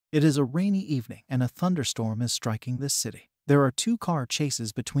It is a rainy evening and a thunderstorm is striking this city. There are two car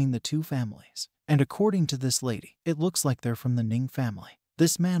chases between the two families. And according to this lady, it looks like they're from the Ning family.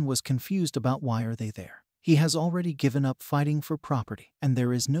 This man was confused about why are they there. He has already given up fighting for property and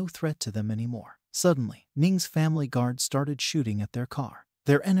there is no threat to them anymore. Suddenly, Ning's family guards started shooting at their car.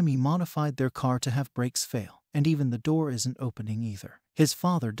 Their enemy modified their car to have brakes fail, and even the door isn't opening either. His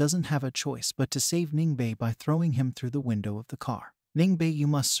father doesn't have a choice but to save Ning Bei by throwing him through the window of the car. Ning Bei, you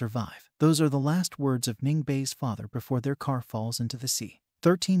must survive. Those are the last words of Ning Bei's father before their car falls into the sea.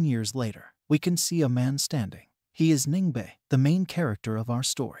 13 years later, we can see a man standing. He is Ning Bei, the main character of our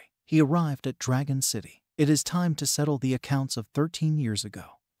story. He arrived at Dragon City. It is time to settle the accounts of 13 years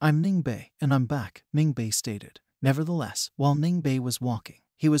ago. I'm Ning Bei, and I'm back, Ning Bei stated. Nevertheless, while Ning Bei was walking,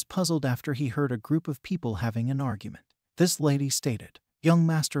 he was puzzled after he heard a group of people having an argument. This lady stated, "Young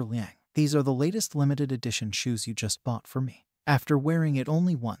Master Liang, these are the latest limited edition shoes you just bought for me. After wearing it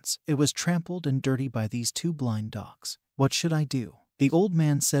only once, it was trampled and dirty by these two blind dogs. What should I do?" The old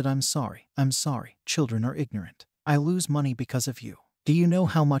man said, I'm sorry, children are ignorant. I lose money because of you. Do you know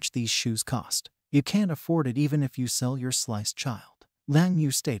how much these shoes cost? You can't afford it even if you sell your sliced child. Liang Yu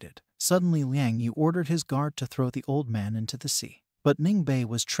stated. Suddenly Liang Yu ordered his guard to throw the old man into the sea. But Ning Bei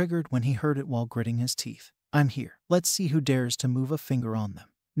was triggered when he heard it while gritting his teeth. I'm here. Let's see who dares to move a finger on them.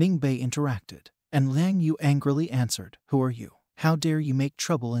 Ning Bei interacted. And Liang Yu angrily answered, who are you? How dare you make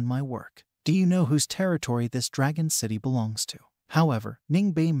trouble in my work? Do you know whose territory this Dragon City belongs to? However,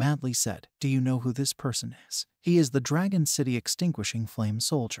 Ning Bei madly said, do you know who this person is? He is the Dragon City extinguishing flame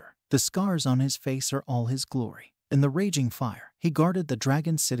soldier. The scars on his face are all his glory. In the raging fire, he guarded the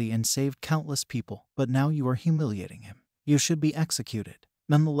Dragon City and saved countless people, but now you are humiliating him. You should be executed.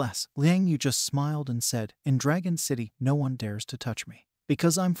 Nonetheless, Liang Yu just smiled and said, in Dragon City, no one dares to touch me.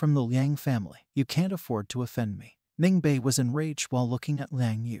 Because I'm from the Liang family, you can't afford to offend me. Ning Bei was enraged while looking at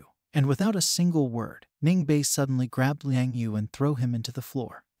Liang Yu. And without a single word, Ning Bei suddenly grabbed Liang Yu and threw him into the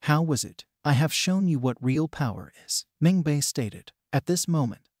floor. How was it? I have shown you what real power is, Ning Bei stated. At this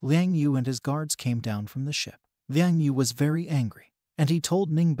moment, Liang Yu and his guards came down from the ship. Liang Yu was very angry, and he told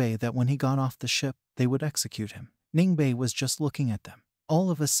Ning Bei that when he got off the ship, they would execute him. Ning Bei was just looking at them.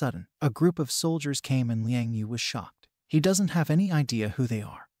 All of a sudden, a group of soldiers came and Liang Yu was shocked. He doesn't have any idea who they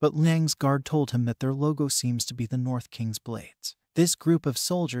are, but Liang's guard told him that their logo seems to be the North King's blades. This group of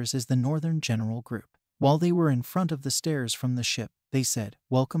soldiers is the Northern General Group. While they were in front of the stairs from the ship, they said,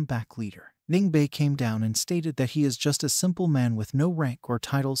 welcome back, leader. Ning Bei came down and stated that he is just a simple man with no rank or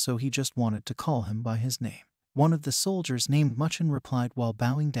title, so he just wanted to call him by his name. One of the soldiers named Muchen replied while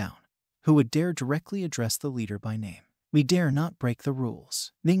bowing down, who would dare directly address the leader by name? We dare not break the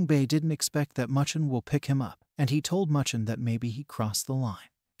rules. Ning Bei didn't expect that Muchen will pick him up, and he told Muchen that maybe he crossed the line.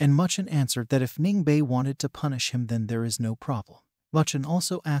 And Muchen answered that if Ning Bei wanted to punish him, then there is no problem. Muchen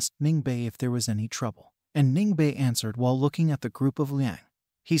also asked Ning Bei if there was any trouble, and Ning Bei answered while looking at the group of Liang.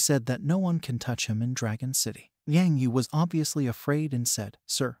 He said that no one can touch him in Dragon City. Liang Yu was obviously afraid and said,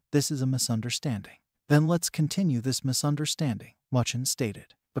 Sir, this is a misunderstanding. Then let's continue this misunderstanding, Muchen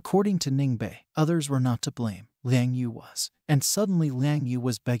stated. According to Ning Bei, others were not to blame, Liang Yu was, and suddenly Liang Yu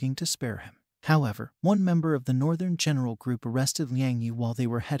was begging to spare him. However, one member of the Northern General Group arrested Liang Yu while they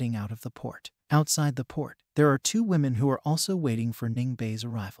were heading out of the port. Outside the port, there are two women who are also waiting for Ning Bei's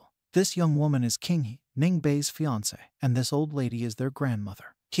arrival. This young woman is King He, Ning Bei's fiancé, and this old lady is their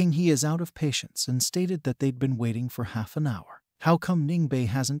grandmother. King He is out of patience and stated that they'd been waiting for half an hour. How come Ning Bei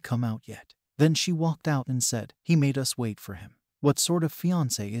hasn't come out yet? Then she walked out and said, he made us wait for him. What sort of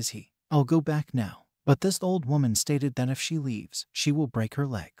fiancé is he? I'll go back now. But this old woman stated that if she leaves, she will break her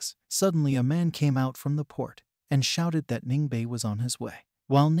legs. Suddenly a man came out from the port and shouted that Ning Bei was on his way.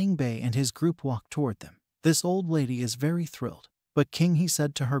 While Ning Bei and his group walked toward them, this old lady is very thrilled. But King He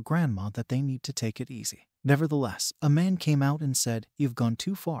said to her grandma that they need to take it easy. Nevertheless, a man came out and said, you've gone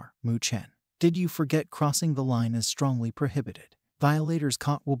too far, Mu Chen. Did you forget crossing the line is strongly prohibited? Violators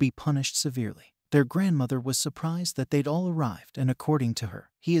caught will be punished severely. Their grandmother was surprised that they'd all arrived, and according to her,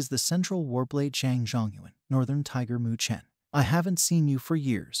 he is the Central Warblade Zhang Zhongyuan, Northern Tiger Mu Chen. I haven't seen you for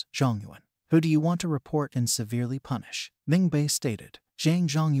years, Zhongyuan. Who do you want to report and severely punish? Ning Bei stated. Zhang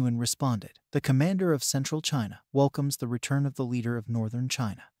Zhongyuan responded, the commander of Central China welcomes the return of the leader of Northern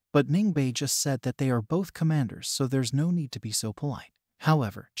China. But Ning Bei just said that they are both commanders, so there's no need to be so polite.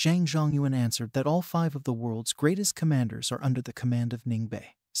 However, Zhang Zhongyuan answered that all 5 of the world's greatest commanders are under the command of Ning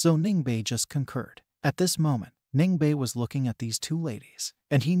Bei. So Ning Bei just concurred. At this moment, Ning Bei was looking at these two ladies,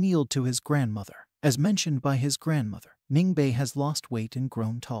 and he kneeled to his grandmother. As mentioned by his grandmother, Ning Bei has lost weight and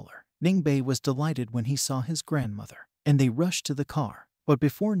grown taller. Ning Bei was delighted when he saw his grandmother, and they rushed to the car. But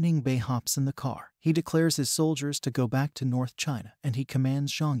before Ning Bei hops in the car, he declares his soldiers to go back to North China and he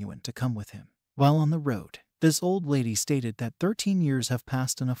commands Zhang Yuan to come with him. While on the road, this old lady stated that 13 years have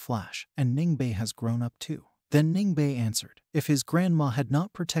passed in a flash and Ning Bei has grown up too. Then Ning Bei answered, if his grandma had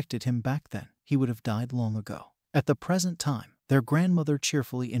not protected him back then, he would have died long ago. At the present time, their grandmother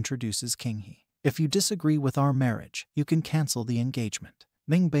cheerfully introduces King He. If you disagree with our marriage, you can cancel the engagement.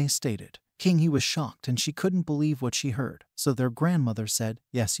 Ning Bei stated. King He was shocked and she couldn't believe what she heard, so their grandmother said,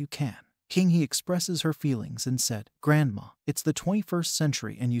 yes you can. King He expresses her feelings and said, Grandma, it's the 21st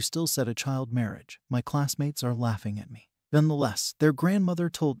century and you still said a child marriage. My classmates are laughing at me. Nonetheless, their grandmother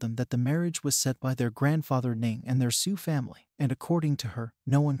told them that the marriage was set by their grandfather Ning and their Su family, and according to her,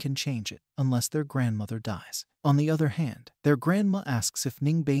 no one can change it unless their grandmother dies. On the other hand, their grandma asks if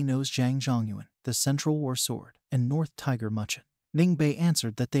Ning Bei knows Zhang Zhongyuan, the Central War Sword, and North Tiger Muchin. Ning Bei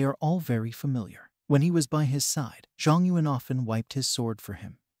answered that they are all very familiar. When he was by his side, Zhang Yuan often wiped his sword for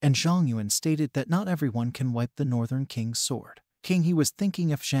him, and Zhang Yuan stated that not everyone can wipe the Northern King's sword. King He was thinking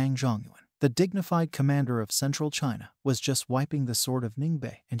if Zhang Zhongyuan, the dignified commander of Central China, was just wiping the sword of Ning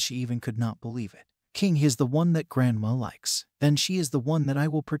Bei, and she even could not believe it. King He is the one that grandma likes. Then she is the one that I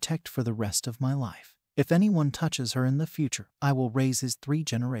will protect for the rest of my life. If anyone touches her in the future, I will raise his 3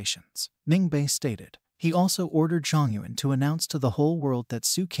 generations. Ning Bei stated. He also ordered Zhang Yuan to announce to the whole world that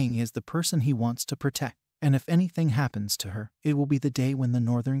Su King is the person he wants to protect, and if anything happens to her, it will be the day when the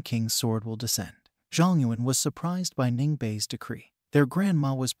Northern King's sword will descend. Zhang Yuan was surprised by Ning Bei's decree. Their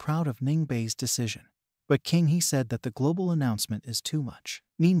grandma was proud of Ning Bei's decision, but King He said that the global announcement is too much.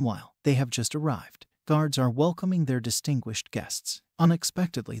 Meanwhile, they have just arrived. Guards are welcoming their distinguished guests.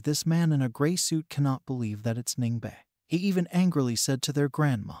 Unexpectedly, this man in a gray suit cannot believe that it's Ning Bei. He even angrily said to their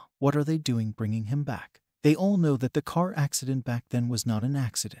grandma, what are they doing bringing him back? They all know that the car accident back then was not an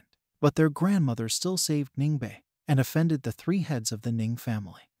accident. But their grandmother still saved Ning Bei and offended the 3 heads of the Ning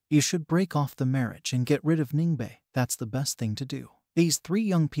family. You should break off the marriage and get rid of Ning Bei. That's the best thing to do. These 3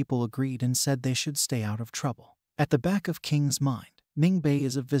 young people agreed and said they should stay out of trouble. At the back of King's mind, Ning Bei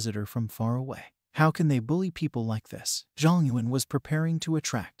is a visitor from far away. How can they bully people like this? Zhang Yuan was preparing to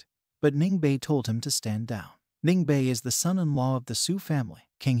attract, but Ning Bei told him to stand down. Ning Bei is the son-in-law of the Su family,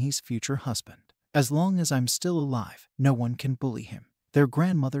 King He's future husband. As long as I'm still alive, no one can bully him, their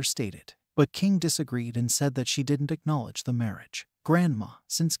grandmother stated. But King disagreed and said that she didn't acknowledge the marriage. Grandma,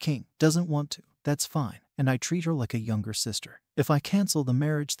 since King doesn't want to, that's fine, and I treat her like a younger sister. If I cancel the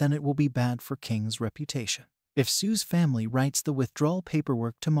marriage, then it will be bad for King's reputation. If Su's family writes the withdrawal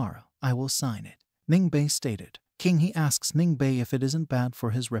paperwork tomorrow, I will sign it. Ning Bei stated. King He asks Ning Bei if it isn't bad for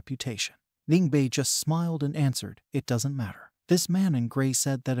his reputation. Ning Bei just smiled and answered, it doesn't matter. This man in gray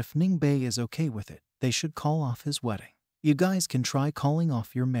said that if Ning Bei is okay with it, they should call off his wedding. You guys can try calling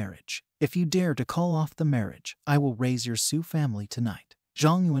off your marriage. If you dare to call off the marriage, I will raise your Su family tonight.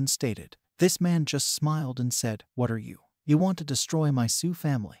 Zhang Yuan stated. This man just smiled and said, what are you? You want to destroy my Su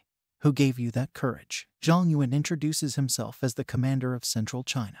family? Who gave you that courage? Zhang Yuan introduces himself as the commander of Central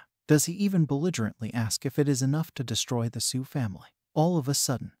China. Does he even belligerently ask if it is enough to destroy the Su family? All of a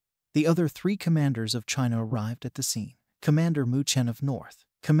sudden, the other 3 commanders of China arrived at the scene. Commander Mu Chen of North,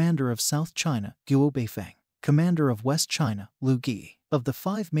 Commander of South China, Guo Beifeng, Commander of West China, Lu Gi. Of the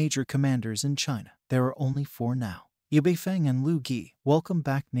 5 major commanders in China, there are only 4 now. Yu Beifeng and Lu Gi welcomed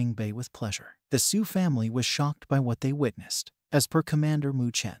back Ning Bei with pleasure. The Su family was shocked by what they witnessed. As per Commander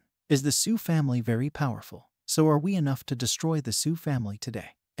Mu Chen, is the Su family very powerful? So are we enough to destroy the Su family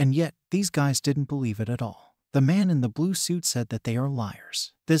today? And yet, these guys didn't believe it at all. The man in the blue suit said that they are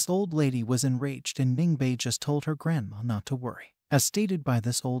liars. This old lady was enraged and Ning Bei just told her grandma not to worry. As stated by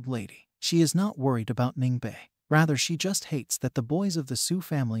this old lady, she is not worried about Ning Bei. Rather, she just hates that the boys of the Su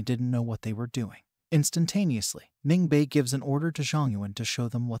family didn't know what they were doing. Instantaneously, Ning Bei gives an order to Zhang Yuan to show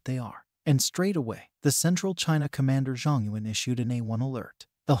them what they are. And straight away, the Central China commander Zhang Yuan issued an A1 alert.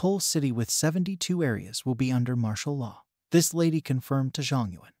 The whole city with 72 areas will be under martial law. This lady confirmed to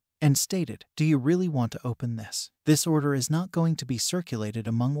Zhang Yuan and stated, do you really want to open this? This order is not going to be circulated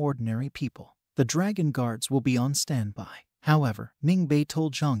among ordinary people. The dragon guards will be on standby. However, Ning Bei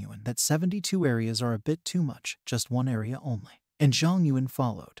told Zhang Yuan that 72 areas are a bit too much, just 1 area only. And Zhang Yuan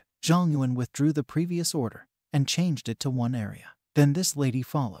followed. Zhang Yuan withdrew the previous order and changed it to 1 area. Then this lady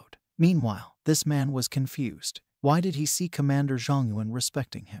followed. Meanwhile, this man was confused. Why did he see Commander Zhang Yuan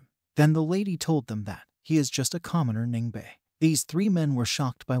respecting him? Then the lady told them that he is just a commoner Ning Bei. These 3 men were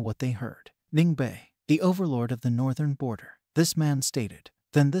shocked by what they heard. Ning Bei, the overlord of the northern border. This man stated.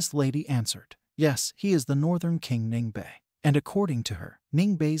 Then this lady answered. Yes, he is the northern king Ning Bei. And according to her,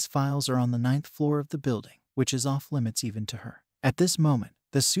 Ning Bei's files are on the 9th floor of the building, which is off limits even to her. At this moment,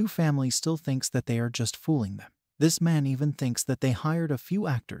 the Su family still thinks that they are just fooling them. This man even thinks that they hired a few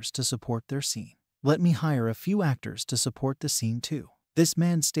actors to support their scene. Let me hire a few actors to support the scene too, this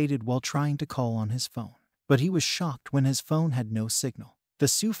man stated while trying to call on his phone. But he was shocked when his phone had no signal. The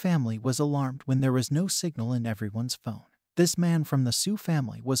Su family was alarmed when there was no signal in everyone's phone. This man from the Su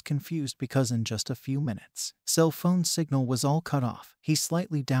family was confused because in just a few minutes, cell phone signal was all cut off. He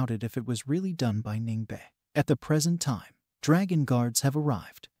slightly doubted if it was really done by Ning Bei. At the present time, dragon guards have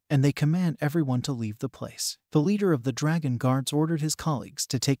arrived, and they command everyone to leave the place. The leader of the dragon guards ordered his colleagues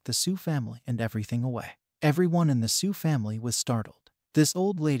to take the Su family and everything away. Everyone in the Su family was startled. This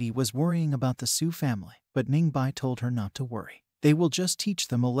old lady was worrying about the Su family, but Ning Bei told her not to worry. They will just teach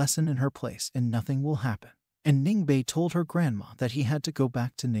them a lesson in her place and nothing will happen. And Ning Bei told her grandma that he had to go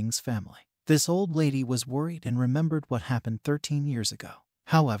back to Ning's family. This old lady was worried and remembered what happened 13 years ago.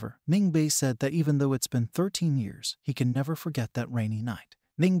 However, Ning Bei said that even though it's been 13 years, he can never forget that rainy night.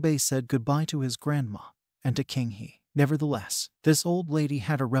 Ning Bei said goodbye to his grandma and to King He. Nevertheless, this old lady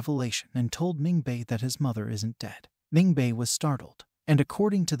had a revelation and told Ning Bei that his mother isn't dead. Ning Bei was startled, and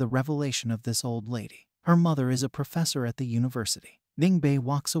according to the revelation of this old lady, her mother is a professor at the university. Ning Bei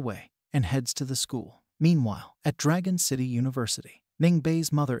walks away and heads to the school. Meanwhile, at Dragon City University, Ning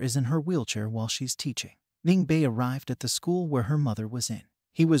Bei's mother is in her wheelchair while she's teaching. Ning Bei arrived at the school where her mother was in.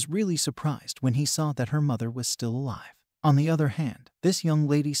 He was really surprised when he saw that her mother was still alive. On the other hand, this young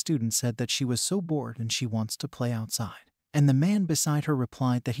lady student said that she was so bored and she wants to play outside. And the man beside her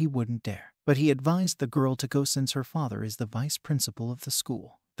replied that he wouldn't dare, but he advised the girl to go since her father is the vice principal of the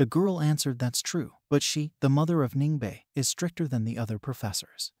school. The girl answered that's true, but she, the mother of Ning Bei, is stricter than the other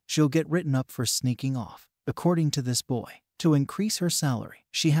professors. She'll get written up for sneaking off. According to this boy, to increase her salary,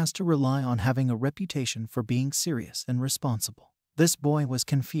 she has to rely on having a reputation for being serious and responsible. This boy was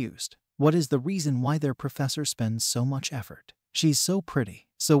confused. What is the reason why their professor spends so much effort? She's so pretty,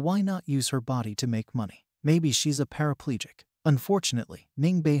 so why not use her body to make money? Maybe she's a paraplegic. Unfortunately,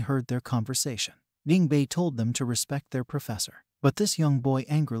 Ning Bei heard their conversation. Ning Bei told them to respect their professor. But this young boy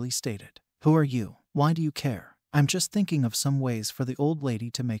angrily stated, "Who are you? Why do you care? I'm just thinking of some ways for the old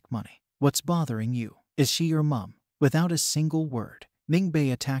lady to make money. What's bothering you? Is she your mom?" Without a single word, Ning Bei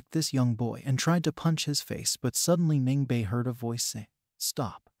attacked this young boy and tried to punch his face, but suddenly Ning Bei heard a voice say,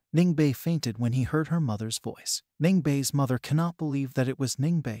 "Stop." Ning Bei fainted when he heard her mother's voice. Ning Bei's mother cannot believe that it was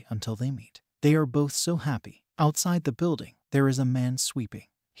Ning Bei until they meet. They are both so happy. Outside the building, there is a man sweeping.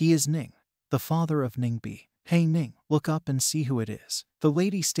 He is Ning, the father of Ning Bei. "Hey Ning, look up and see who it is," the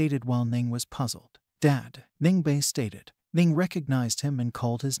lady stated while Ning was puzzled. "Dad," Ning Bei stated. Ning recognized him and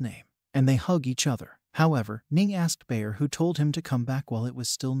called his name, and they hug each other. However, Ning asked Bayer who told him to come back while it was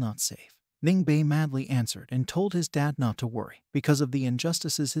still not safe. Ning Bei madly answered and told his dad not to worry because of the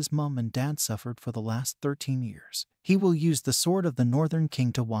injustices his mom and dad suffered for the last 13 years. He will use the sword of the Northern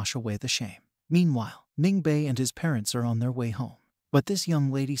King to wash away the shame. Meanwhile, Ning Bei and his parents are on their way home. But this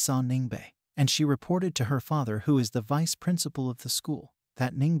young lady saw Ning Bei, and she reported to her father, who is the vice principal of the school,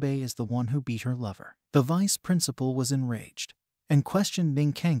 that Ning Bei is the one who beat her lover. The vice principal was enraged and questioned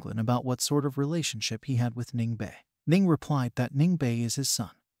Ning Kanglin about what sort of relationship he had with Ning Bei. Ning replied that Ning Bei is his son.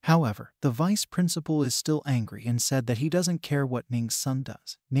 However, the vice principal is still angry and said that he doesn't care what Ning's son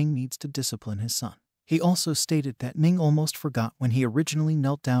does. Ning needs to discipline his son. He also stated that Ning almost forgot when he originally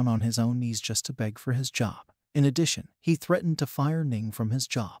knelt down on his own knees just to beg for his job. In addition, he threatened to fire Ning from his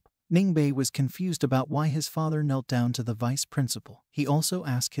job. Ning Bei was confused about why his father knelt down to the vice principal. He also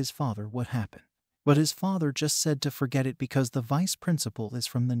asked his father what happened. But his father just said to forget it because the vice principal is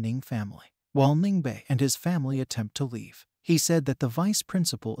from the Ning family. While Ning Bei and his family attempt to leave, he said that the vice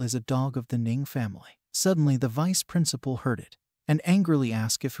principal is a dog of the Ning family. Suddenly the vice principal heard it and angrily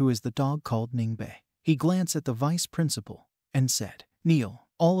asked who is the dog called Ning Bei. He glanced at the vice principal and said, "Kneel."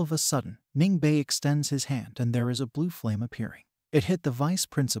 All of a sudden, Ning Bei extends his hand and there is a blue flame appearing. It hit the vice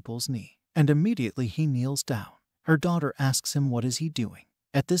principal's knee, and immediately he kneels down. Her daughter asks him what is he doing.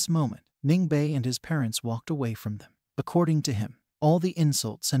 At this moment, Ning Bei and his parents walked away from them. According to him, all the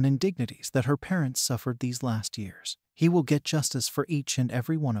insults and indignities that her parents suffered these last years, he will get justice for each and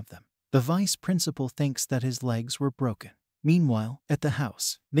every one of them. The vice principal thinks that his legs were broken. Meanwhile, at the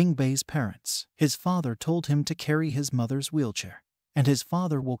house, Ning Bei's parents, his father told him to carry his mother's wheelchair, and his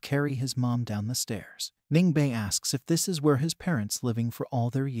father will carry his mom down the stairs. Ning Bei asks if this is where his parents living for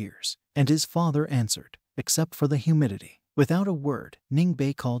all their years, and his father answered, "Except for the humidity." Without a word, Ning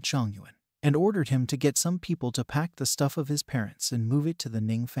Bei called Zhang Yuan and ordered him to get some people to pack the stuff of his parents and move it to the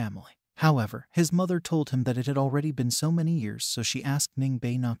Ning family. However, his mother told him that it had already been so many years, so she asked Ning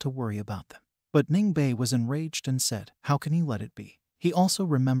Bei not to worry about them. But Ning Bei was enraged and said, how can he let it be? He also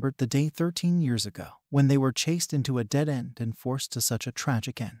remembered the day 13 years ago when they were chased into a dead end and forced to such a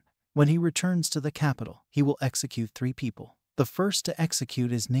tragic end. When he returns to the capital, he will execute 3 people. The first to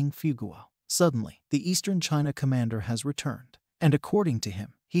execute is Ning Fuguo. Suddenly, the Eastern China commander has returned, and according to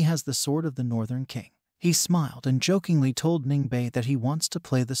him, he has the sword of the Northern King. He smiled and jokingly told Ning Bei that he wants to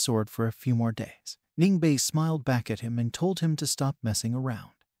play the sword for a few more days. Ning Bei smiled back at him and told him to stop messing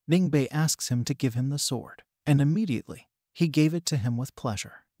around. Ning Bei asks him to give him the sword, and immediately, he gave it to him with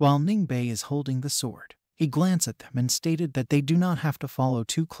pleasure. While Ning Bei is holding the sword, he glanced at them and stated that they do not have to follow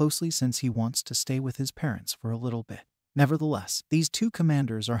too closely since he wants to stay with his parents for a little bit. Nevertheless, these 2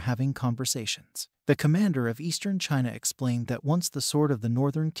 commanders are having conversations. The commander of Eastern China explained that once the sword of the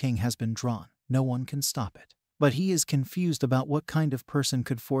Northern King has been drawn, no one can stop it. But he is confused about what kind of person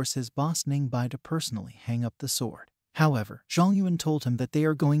could force his boss Ning Bei to personally hang up the sword. However, Zhang Yuan told him that they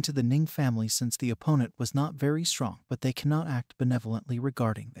are going to the Ning family since the opponent was not very strong, but they cannot act benevolently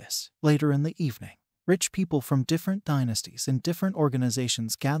regarding this. Later in the evening, rich people from different dynasties and different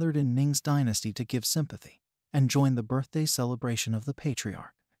organizations gathered in Ning's dynasty to give sympathy and join the birthday celebration of the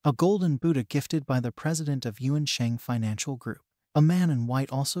patriarch. A golden Buddha gifted by the president of Yuan Sheng Financial Group. A man in white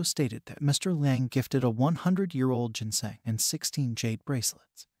also stated that Mr. Liang gifted a 100-year-old ginseng and 16 jade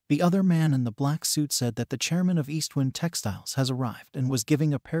bracelets. The other man in the black suit said that the chairman of Eastwind Textiles has arrived and was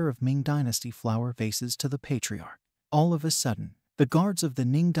giving a pair of Ming Dynasty flower vases to the patriarch. All of a sudden, the guards of the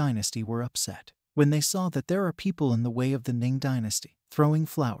Ning Dynasty were upset when they saw that there are people in the way of the Ning Dynasty, throwing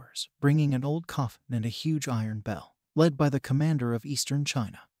flowers, bringing an old coffin and a huge iron bell. Led by the commander of Eastern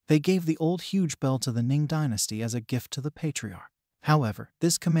China, they gave the old huge bell to the Ning Dynasty as a gift to the patriarch. However,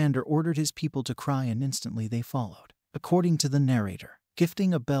 this commander ordered his people to cry and instantly they followed. According to the narrator,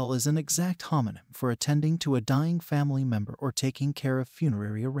 gifting a bell is an exact homonym for attending to a dying family member or taking care of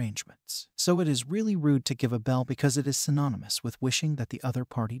funerary arrangements. So it is really rude to give a bell because it is synonymous with wishing that the other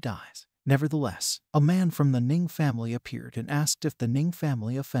party dies. Nevertheless, a man from the Ning family appeared and asked if the Ning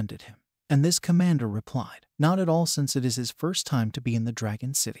family offended him. And this commander replied, not at all, since it is his first time to be in the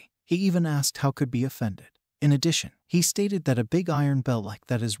Dragon City. He even asked how could be offended. In addition, he stated that a big iron bell like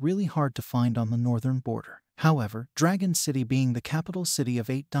that is really hard to find on the northern border. However, Dragon City being the capital city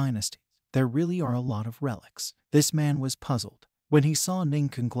of 8 dynasties, there really are a lot of relics. This man was puzzled when he saw Ning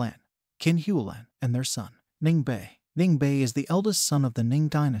Konglan, Qin Huilan, and their son, Ning Bei. Ning Bei is the eldest son of the Ning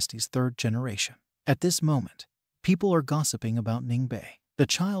dynasty's 3rd generation. At this moment, people are gossiping about Ning Bei. The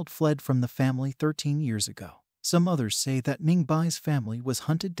child fled from the family 13 years ago. Some others say that Ning Bai's family was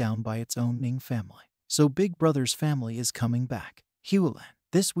hunted down by its own Ning family. So Big Brother's family is coming back. Huilan,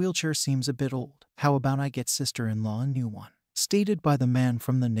 this wheelchair seems a bit old. How about I get sister-in-law a new one? Stated by the man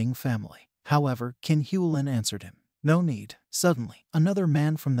from the Ning family. However, Qin Huilan answered him, no need. Suddenly, another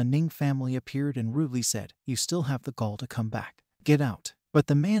man from the Ning family appeared and rudely said, you still have the gall to come back. Get out. But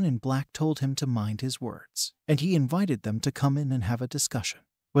the man in black told him to mind his words, and he invited them to come in and have a discussion.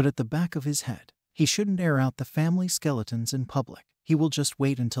 But at the back of his head, he shouldn't air out the family skeletons in public. He will just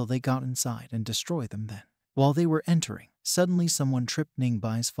wait until they got inside and destroy them then. While they were entering, suddenly someone tripped Ning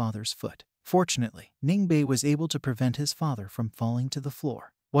Bai's father's foot. Fortunately, Ning Bei was able to prevent his father from falling to the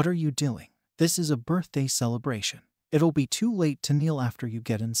floor. What are you doing? This is a birthday celebration. It'll be too late to kneel after you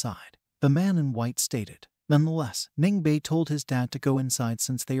get inside, the man in white stated. Nonetheless, Ning Bei told his dad to go inside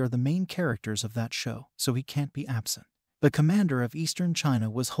since they are the main characters of that show, so he can't be absent. The commander of Eastern China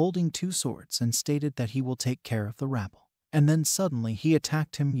was holding 2 swords and stated that he will take care of the rabble. And then suddenly he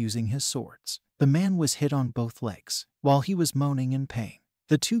attacked him using his swords. The man was hit on both legs, while he was moaning in pain.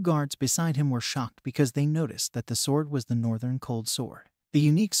 The 2 guards beside him were shocked because they noticed that the sword was the Northern Cold Sword, the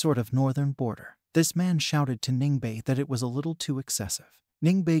unique sword of Northern Border. This man shouted to Ning Bei that it was a little too excessive.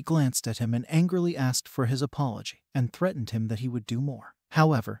 Ning Bei glanced at him and angrily asked for his apology and threatened him that he would do more.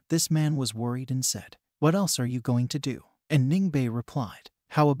 However, this man was worried and said, what else are you going to do? And Ning Bei replied,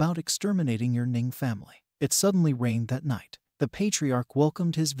 how about exterminating your Ning family? It suddenly rained that night. The patriarch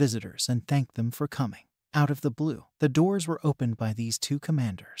welcomed his visitors and thanked them for coming. Out of the blue, the doors were opened by these 2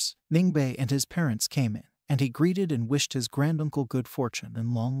 commanders. Ning Bei and his parents came in, and he greeted and wished his granduncle good fortune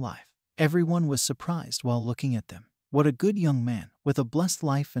and long life. Everyone was surprised while looking at them. What a good young man, with a blessed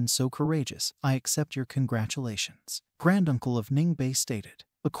life and so courageous. I accept your congratulations, granduncle of Ning Bei stated.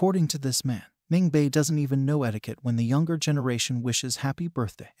 According to this man, Ning Bei doesn't even know etiquette when the younger generation wishes happy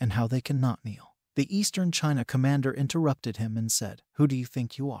birthday and how they cannot kneel. The Eastern China commander interrupted him and said, who do you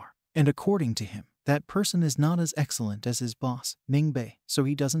think you are? And according to him, that person is not as excellent as his boss, Ning Bei, so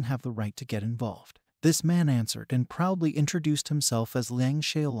he doesn't have the right to get involved. This man answered and proudly introduced himself as Liang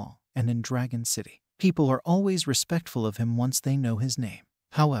Xiaolong, and in Dragon City, people are always respectful of him once they know his name.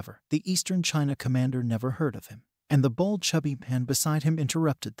 However, the Eastern China commander never heard of him, And the bald chubby man beside him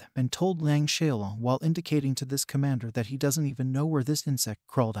interrupted them and told Liang Xiaolong while indicating to this commander that he doesn't even know where this insect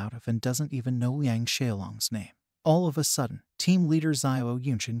crawled out of and doesn't even know Liang Xiaolong's name. All of a sudden, team leader Xiao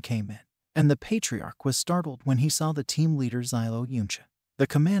Yunchen came in, and the patriarch was startled when he saw the team leader Xiao Yunchen. The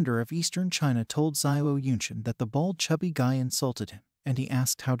commander of Eastern China told Xiao Yunchen that the bald chubby guy insulted him, and he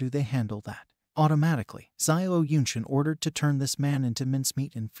asked how do they handle that. Automatically, Xiao Yunchen ordered to turn this man into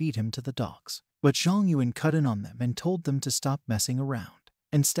mincemeat and feed him to the dogs. But Zhang Yuan cut in on them and told them to stop messing around.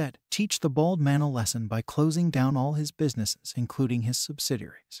 Instead, teach the bald man a lesson by closing down all his businesses, including his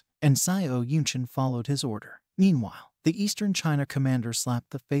subsidiaries. And Xiao Yunchen followed his order. Meanwhile, the Eastern China commander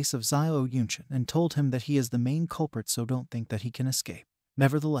slapped the face of Xiao Yunchen and told him that he is the main culprit, so don't think that he can escape.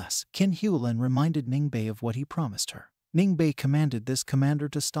 Nevertheless, Qin Huilan reminded Ning Bei of what he promised her. Ning Bei commanded this commander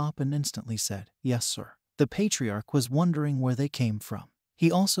to stop and instantly said, "Yes, sir." The patriarch was wondering where they came from. He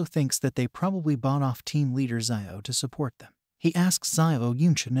also thinks that they probably bought off team leader Xiao to support them. He asks Xiao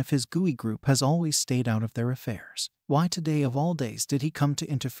Yunchen if his GUI group has always stayed out of their affairs. Why today of all days did he come to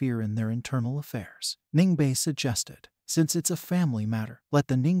interfere in their internal affairs? Ning Bei suggested, since it's a family matter, let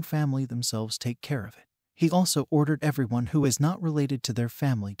the Ning family themselves take care of it. He also ordered everyone who is not related to their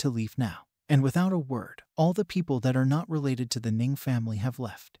family to leave now. And without a word, all the people that are not related to the Ning family have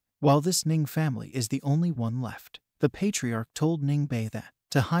left. While this Ning family is the only one left, the patriarch told Ning Bei that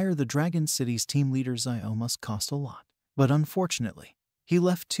to hire the Dragon City's team leader Xiao must cost a lot. But unfortunately, he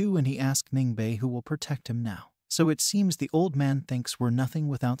left too, and he asked Ning Bei who will protect him now. So it seems the old man thinks we're nothing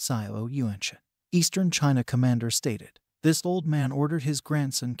without Xiao Yunchen. Eastern China commander stated, this old man ordered his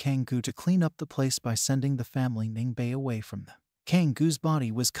grandson Kang Gu to clean up the place by sending the family Ning Bei away from them. Kang Gu's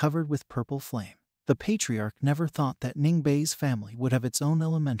body was covered with purple flame. The patriarch never thought that Ning Bei's family would have its own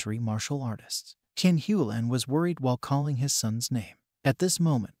elementary martial artists. Qin Huilan was worried while calling his son's name. At this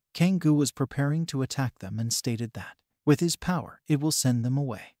moment, Kang Gu was preparing to attack them and stated that, with his power, it will send them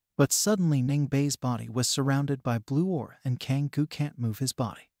away. But suddenly Ning Bei's body was surrounded by blue aura and Kang Gu can't move his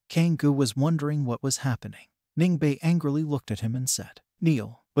body. Kang Gu was wondering what was happening. Ning Bei angrily looked at him and said,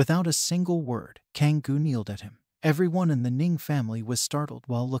 "Kneel." Without a single word, Kang Gu kneeled at him. Everyone in the Ning family was startled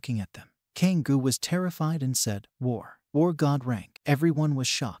while looking at them. Kang Gu was terrified and said, "War. War god rank." Everyone was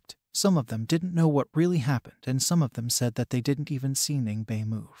shocked. Some of them didn't know what really happened, and some of them said that they didn't even see Ning Bei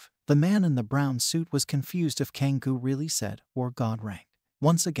move. The man in the brown suit was confused if Kang Gu really said, "War god rank."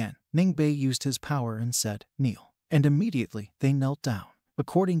 Once again, Ning Bei used his power and said, "Kneel." And immediately, they knelt down.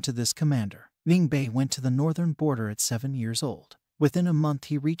 According to this commander, Ning Bei went to the northern border at 7 years old. Within a month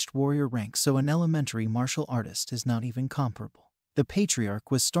he reached warrior rank, so an elementary martial artist is not even comparable. The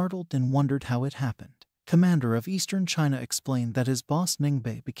patriarch was startled and wondered how it happened. Commander of Eastern China explained that his boss Ning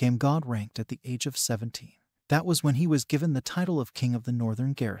Bei became god-ranked at the age of 17. That was when he was given the title of king of the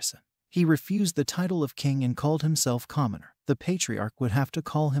northern garrison. He refused the title of king and called himself commoner. The patriarch would have to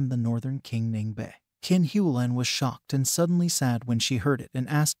call him the northern king Ning Bei. Qin Huilan was shocked and suddenly sad when she heard it and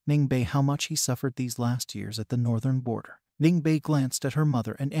asked Ning Bei how much he suffered these last years at the northern border. Ning Bei glanced at her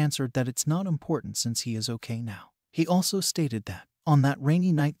mother and answered that it's not important since he is okay now. He also stated that, on that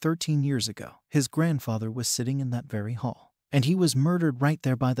rainy night 13 years ago, his grandfather was sitting in that very hall, and he was murdered right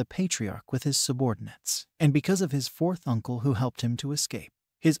there by the patriarch with his subordinates. And because of his fourth uncle who helped him to escape,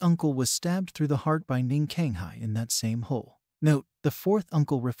 his uncle was stabbed through the heart by Ning Kanghai in that same hole. Note, the fourth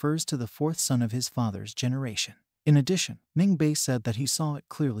uncle refers to the fourth son of his father's generation. In addition, Ning Bei said that he saw it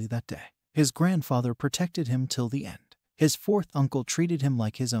clearly that day. His grandfather protected him till the end. His fourth uncle treated him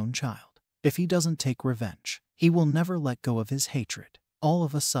like his own child. If he doesn't take revenge, he will never let go of his hatred. All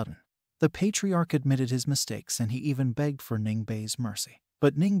of a sudden, the patriarch admitted his mistakes and he even begged for Ning Bei's mercy.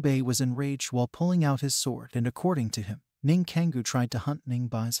 But Ning Bei was enraged while pulling out his sword, and according to him, Ning Kanggu tried to hunt Ning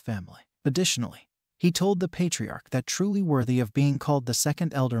Bei's family. Additionally, he told the patriarch that truly worthy of being called the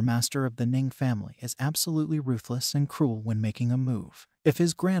second elder master of the Ning family is absolutely ruthless and cruel when making a move. If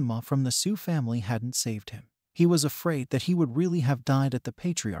his grandma from the Su family hadn't saved him, he was afraid that he would really have died at the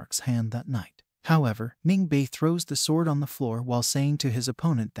patriarch's hand that night. However, Ning Bei throws the sword on the floor while saying to his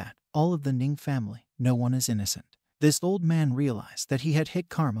opponent that, all of the Ning family, no one is innocent. This old man realized that he had hit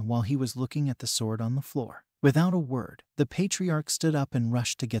karma while he was looking at the sword on the floor. Without a word, the patriarch stood up and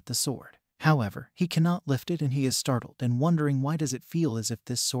rushed to get the sword. However, he cannot lift it and he is startled and wondering why does it feel as if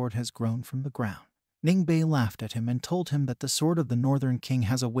this sword has grown from the ground. Ning Bei laughed at him and told him that the sword of the Northern King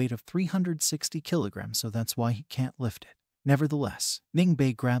has a weight of 360 kilograms, so that's why he can't lift it. Nevertheless, Ning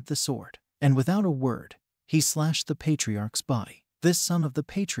Bei grabbed the sword, and without a word, he slashed the patriarch's body. This son of the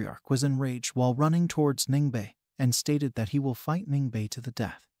patriarch was enraged while running towards Ning Bei and stated that he will fight Ning Bei to the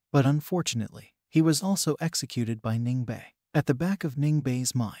death. But unfortunately, he was also executed by Ning Bei. At the back of Ning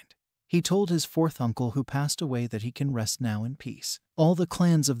Bei's mind, He told his fourth uncle who passed away that he can rest now in peace. All the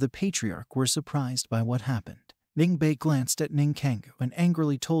clans of the patriarch were surprised by what happened. Ning Bei glanced at Ning Kanggu and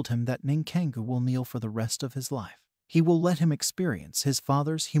angrily told him that Ning Kanggu will kneel for the rest of his life. He will let him experience his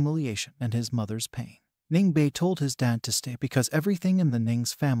father's humiliation and his mother's pain. Ning Bei told his dad to stay because everything in the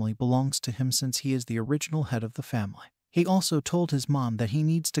Ning's family belongs to him since he is the original head of the family. He also told his mom that he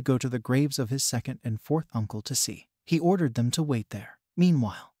needs to go to the graves of his second and fourth uncle to see. He ordered them to wait there.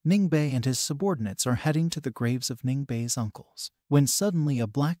 Meanwhile, Ning Bei and his subordinates are heading to the graves of Ning Bei's uncles, when suddenly a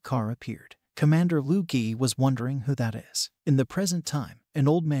black car appeared. Commander Lu Gi was wondering who that is. In the present time, an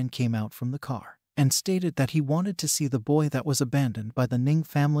old man came out from the car and stated that he wanted to see the boy that was abandoned by the Ning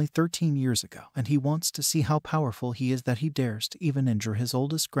family 13 years ago, and he wants to see how powerful he is that he dares to even injure his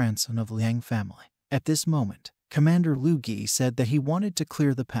oldest grandson of Liang family. At this moment, Commander Lu Gi said that he wanted to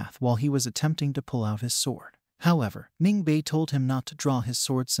clear the path while he was attempting to pull out his sword. However, Ning Bei told him not to draw his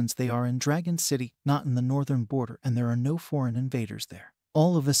sword since they are in Dragon City, not in the northern border, and there are no foreign invaders there.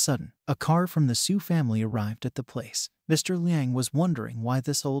 All of a sudden, a car from the Su family arrived at the place. Mr. Liang was wondering why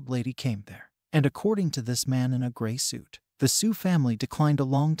this old lady came there. And according to this man in a gray suit, the Su family declined a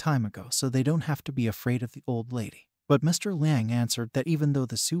long time ago so they don't have to be afraid of the old lady. But Mr. Liang answered that even though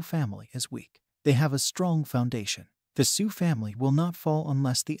the Su family is weak, they have a strong foundation. The Su family will not fall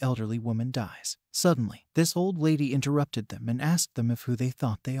unless the elderly woman dies. Suddenly, this old lady interrupted them and asked them who they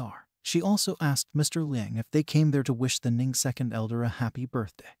thought they are. She also asked Mr. Liang if they came there to wish the Ning second elder a happy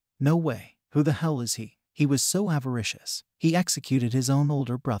birthday. No way. Who the hell is he? He was so avaricious. He executed his own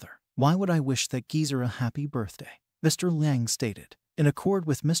older brother. Why would I wish that geezer a happy birthday? Mr. Liang stated, in accord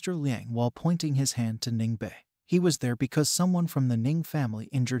with Mr. Liang while pointing his hand to Ning Bei. He was there because someone from the Ning family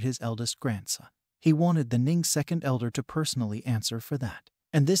injured his eldest grandson. He wanted the Ning second elder to personally answer for that.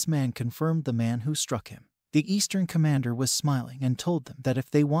 And this man confirmed the man who struck him. The Eastern commander was smiling and told them that if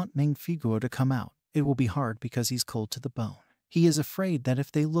they want Ning Figuo to come out, it will be hard because he's cold to the bone. He is afraid that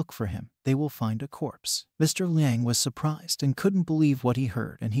if they look for him, they will find a corpse. Mr. Liang was surprised and couldn't believe what he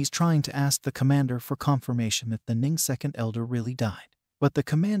heard, and he's trying to ask the commander for confirmation if the Ning second elder really died. But the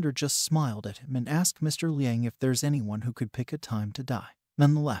commander just smiled at him and asked Mr. Liang if there's anyone who could pick a time to die.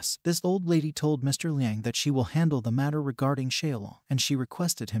 Nonetheless, this old lady told Mr. Liang that she will handle the matter regarding Shaolong, and she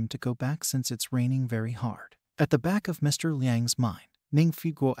requested him to go back since it's raining very hard. At the back of Mr. Liang's mind, Ning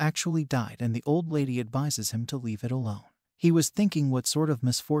Figuo actually died, and the old lady advises him to leave it alone. He was thinking what sort of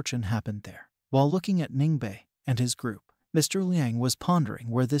misfortune happened there. While looking at Ning Bei and his group, Mr. Liang was pondering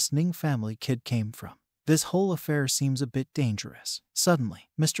where this Ning family kid came from. This whole affair seems a bit dangerous. Suddenly,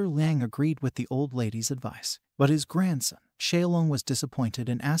 Mr. Liang agreed with the old lady's advice, but his grandson, Shaolong, was disappointed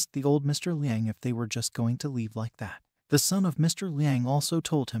and asked the old Mr. Liang if they were just going to leave like that. The son of Mr. Liang also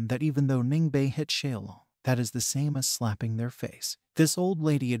told him that even though Ning Bei hit Shaolong, that is the same as slapping their face. This old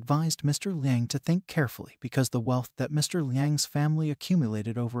lady advised Mr. Liang to think carefully because the wealth that Mr. Liang's family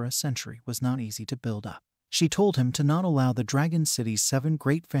accumulated over a century was not easy to build up. She told him to not allow the Dragon City's 7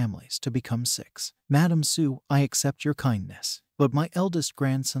 great families to become 6. Madam Su, I accept your kindness, but my eldest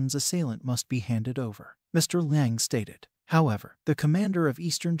grandson's assailant must be handed over, Mr. Liang stated. However, the commander of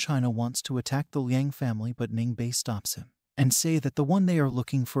Eastern China wants to attack the Liang family, but Ning Bei stops him and say that the one they are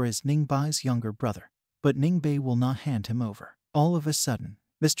looking for is Ning Bei's younger brother, but Ning Bei will not hand him over. All of a sudden,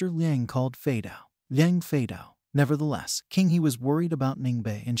 Mr. Liang called Feidao, Liang Feidao. Nevertheless, King He was worried about Ning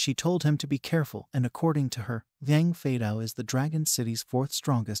Bei, and she told him to be careful, and according to her, Liang Feidao is the Dragon City's 4th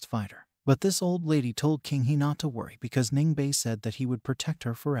strongest fighter. But this old lady told King He not to worry because Ning Bei said that he would protect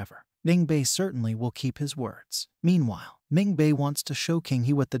her forever. Ning Bei certainly will keep his words. Meanwhile, Ning Bei wants to show King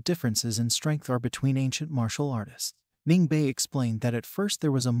He what the differences in strength are between ancient martial artists. Ning Bei explained that at first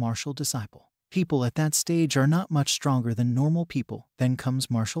there was a martial disciple. People at that stage are not much stronger than normal people, then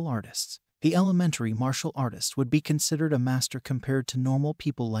comes martial artists. The elementary martial artist would be considered a master compared to normal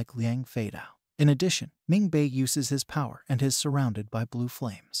people like Liang Feidao. In addition, Ning Bei uses his power and is surrounded by blue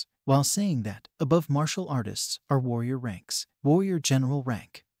flames. While saying that, above martial artists are warrior ranks, warrior general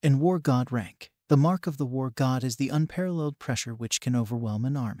rank, and war god rank. The mark of the war god is the unparalleled pressure which can overwhelm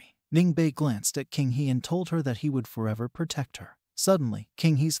an army. Ning Bei glanced at King He and told her that he would forever protect her. Suddenly,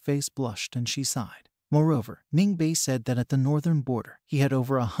 King He's face blushed and she sighed. Moreover, Ning Bei said that at the northern border, he had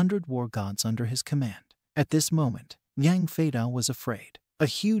over 100 war gods under his command. At this moment, Liang Feidao was afraid. A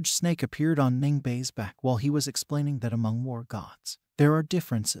huge snake appeared on Ning Bei's back while he was explaining that among war gods, there are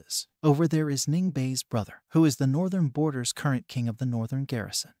differences. Over there is Ning Bei's brother, who is the northern border's current king of the northern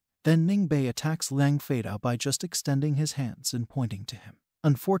garrison. Then Ning Bei attacks Liang Feidao by just extending his hands and pointing to him.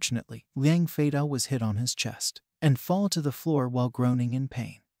 Unfortunately, Liang Feidao was hit on his chest and fall to the floor while groaning in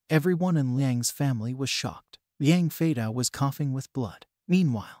pain. Everyone in Liang's family was shocked. Liang Feidao was coughing with blood.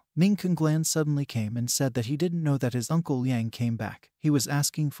 Meanwhile, Ning Kenglan suddenly came and said that he didn't know that his uncle Liang came back. He was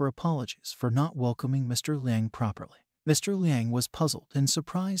asking for apologies for not welcoming Mr. Liang properly. Mr. Liang was puzzled and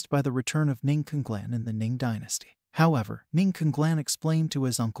surprised by the return of Ning Kenglan in the Ning dynasty. However, Ning Kenglan explained to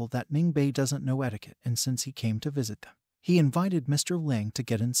his uncle that Ning Bei doesn't know etiquette, and since he came to visit them, he invited Mr. Liang to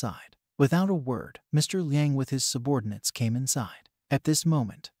get inside. Without a word, Mr. Liang with his subordinates came inside. At this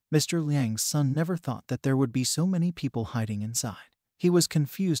moment, Mr. Liang's son never thought that there would be so many people hiding inside. He was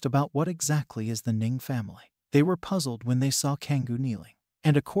confused about what exactly is the Ning family. They were puzzled when they saw Kanggu kneeling.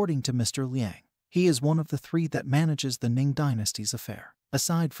 And according to Mr. Liang, he is one of the three that manages the Ning dynasty's affair.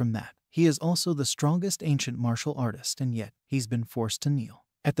 Aside from that, he is also the strongest ancient martial artist, and yet he's been forced to kneel.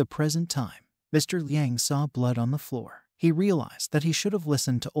 At the present time, Mr. Liang saw blood on the floor. He realized that he should have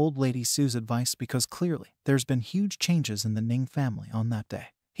listened to old lady Su's advice because clearly there's been huge changes in the Ning family on that day.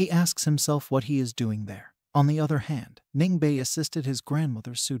 He asks himself what he is doing there. On the other hand, Ning Bei assisted his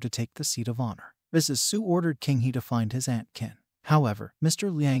grandmother Su to take the seat of honor. Mrs. Su ordered King He to find his Aunt Kin. However,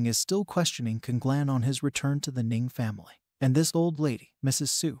 Mr. Liang is still questioning Kenglan on his return to the Ning family. And this old lady, Mrs.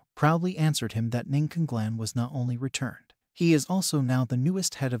 Su, proudly answered him that Ning Kenglan was not only returned, he is also now the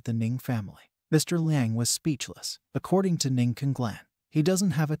newest head of the Ning family. Mr. Liang was speechless. According to Ning Kenglan, he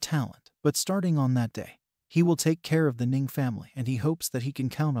doesn't have a talent, but starting on that day, he will take care of the Ning family, and he hopes that he can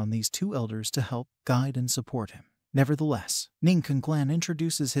count on these two elders to help, guide, and support him. Nevertheless, Ning Kenglan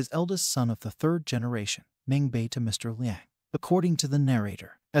introduces his eldest son of the third generation, Ning Bei, to Mr. Liang. According to the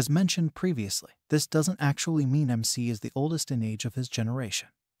narrator, as mentioned previously, this doesn't actually mean MC is the oldest in age of his generation.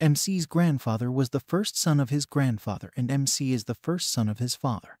 MC's grandfather was the first son of his grandfather, and MC is the first son of his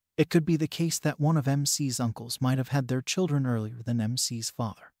father. It could be the case that one of MC's uncles might have had their children earlier than MC's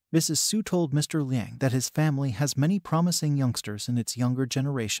father. Mrs. Su told Mr. Liang that his family has many promising youngsters in its younger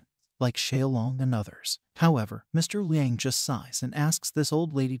generation, like Xiaolong and others. However, Mr. Liang just sighs and asks this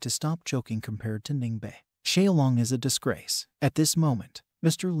old lady to stop joking compared to Ning Bei. Xiaolong is a disgrace. At this moment,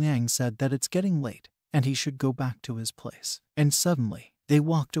 Mr. Liang said that it's getting late and he should go back to his place. And suddenly, they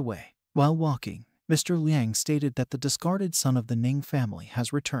walked away. While walking, Mr. Liang stated that the discarded son of the Ning family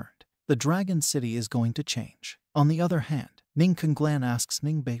has returned. The Dragon City is going to change. On the other hand, Ning Kenglan asks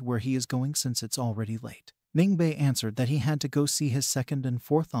Ning Bei where he is going since it's already late. Ning Bei answered that he had to go see his second and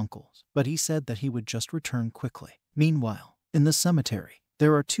fourth uncles, but he said that he would just return quickly. Meanwhile, in the cemetery,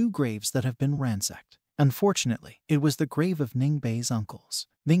 there are two graves that have been ransacked. Unfortunately, it was the grave of Ning Bei's uncles.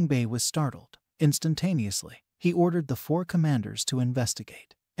 Ning Bei was startled. Instantaneously, he ordered the 4 commanders to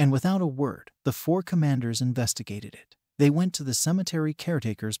investigate. And without a word, the 4 commanders investigated it. They went to the cemetery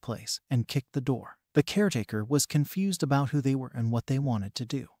caretaker's place and kicked the door. The caretaker was confused about who they were and what they wanted to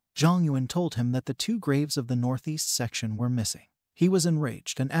do. Zhang Yuan told him that the 2 graves of the northeast section were missing. He was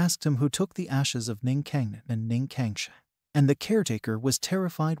enraged and asked him who took the ashes of Ning Kangnan and Ning Kangsha. And the caretaker was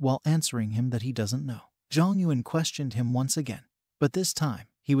terrified while answering him that he doesn't know. Zhang Yuan questioned him once again, but this time,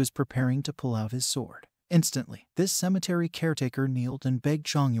 he was preparing to pull out his sword. Instantly, this cemetery caretaker kneeled and begged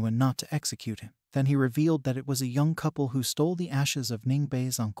Zhang Yuan not to execute him. Then he revealed that it was a young couple who stole the ashes of Ning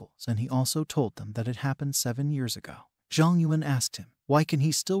Bei's uncles, and he also told them that it happened 7 years ago. Zhang Yuan asked him, why can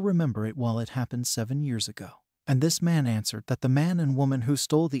he still remember it while it happened 7 years ago? And this man answered that the man and woman who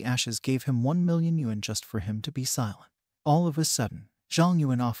stole the ashes gave him 1 million yuan just for him to be silent. All of a sudden, Zhang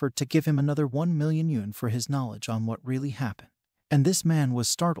Yuan offered to give him another 1 million yuan for his knowledge on what really happened. And this man was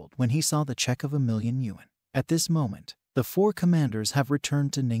startled when he saw the check of 1 million yuan. At this moment, the 4 commanders have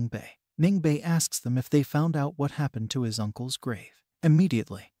returned to Ning Bei. Ning Bei asks them if they found out what happened to his uncle's grave.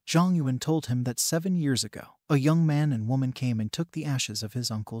 Immediately, Zhang Yuan told him that 7 years ago, a young man and woman came and took the ashes of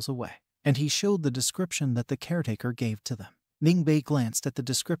his uncles away. And he showed the description that the caretaker gave to them. Ning Bei glanced at the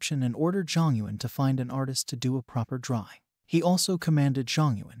description and ordered Zhang Yuan to find an artist to do a proper drawing. He also commanded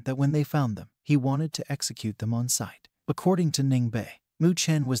Zhang Yuan that when they found them, he wanted to execute them on sight. According to Ning Bei, Mu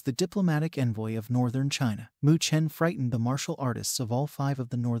Chen was the diplomatic envoy of northern China. Mu Chen frightened the martial artists of all 5 of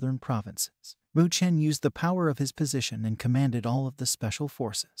the northern provinces. Mu Chen used the power of his position and commanded all of the special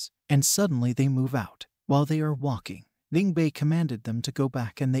forces. And suddenly they move out. While they are walking, Ning Bei commanded them to go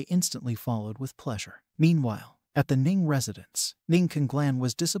back, and they instantly followed with pleasure. Meanwhile, at the Ning residence, Ning Kenglan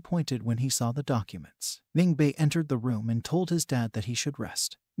was disappointed when he saw the documents. Ning Bei entered the room and told his dad that he should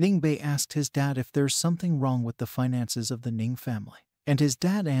rest. Ning Bei asked his dad if there's something wrong with the finances of the Ning family. And his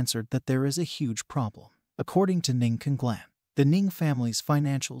dad answered that there is a huge problem. According to Ning Kenglan, the Ning family's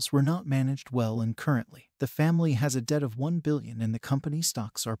financials were not managed well, and currently, the family has a debt of 1 billion and the company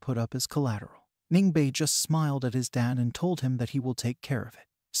stocks are put up as collateral. Ning Bei just smiled at his dad and told him that he will take care of it.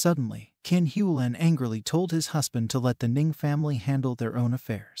 Suddenly, Qin Hulan angrily told his husband to let the Ning family handle their own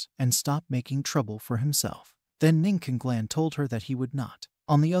affairs and stop making trouble for himself. Then Ning Kenglan told her that he would not.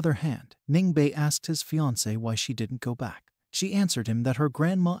 On the other hand, Ning Bei asked his fiancée why she didn't go back. She answered him that her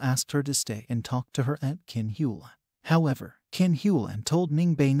grandma asked her to stay and talk to her aunt Qin Hulan. However, Qin Hulan told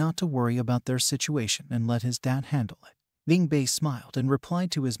Ning Bei not to worry about their situation and let his dad handle it. Ning Bei smiled and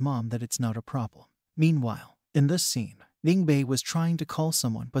replied to his mom that it's not a problem. Meanwhile, in this scene, Ning Bei was trying to call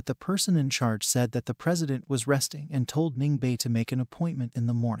someone, but the person in charge said that the president was resting and told Ning Bei to make an appointment in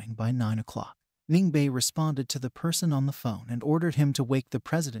the morning by 9 o'clock. Ning Bei responded to the person on the phone and ordered him to wake the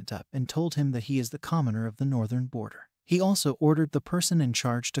president up and told him that he is the commoner of the northern border. He also ordered the person in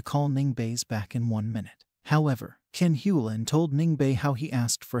charge to call Ning Bei's back in 1 minute. However, Qin Hulan told Ning Bei how he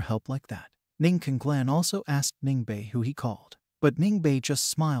asked for help like that. Ning Konglan also asked Ning Bei who he called, but Ning Bei just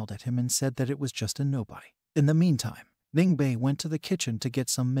smiled at him and said that it was just a nobody. In the meantime, Ning Bei went to the kitchen to get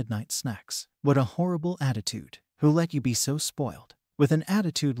some midnight snacks. What a horrible attitude. Who let you be so spoiled? With an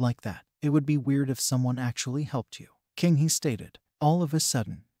attitude like that, it would be weird if someone actually helped you. King he stated. All of a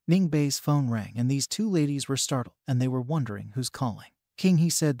sudden, Ning Bei's phone rang and these two ladies were startled and they were wondering who's calling. King he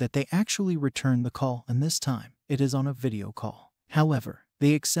said that they actually returned the call and this time, it is on a video call. However,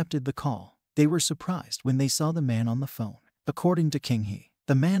 they accepted the call. They were surprised when they saw the man on the phone. According to King he,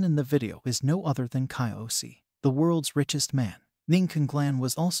 the man in the video is no other than Kyoc, the world's richest man. Ning Konglan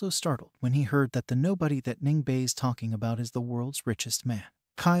was also startled when he heard that the nobody that Ning Bei is talking about is the world's richest man.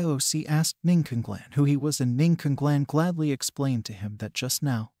 Kyoc asked Ning Konglan who he was and Ning Konglan gladly explained to him that just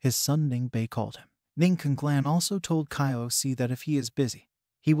now, his son Ning Bei called him. Ning Konglan also told Kyoc that if he is busy,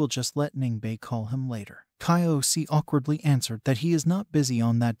 he will just let Ning Bei call him later. Kyoc awkwardly answered that he is not busy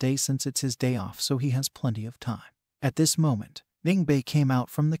on that day since it's his day off, so he has plenty of time. At this moment, Ning Bei came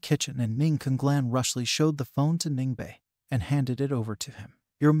out from the kitchen and Ning Konglan rushly showed the phone to Ning Bei and handed it over to him.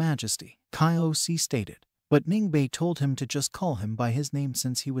 Your Majesty, Kyoc stated, but Ning Bei told him to just call him by his name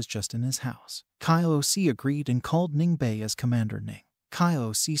since he was just in his house. Kyoc agreed and called Ning Bei as Commander Ning.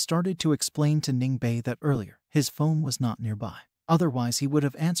 Kyoc started to explain to Ning Bei that earlier, his phone was not nearby. Otherwise he would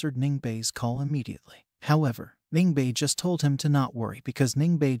have answered Ning Bei's call immediately. However, Ning Bei just told him to not worry because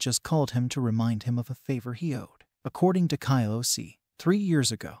Ning Bei just called him to remind him of a favor he owed. According to Kyoc, 3 years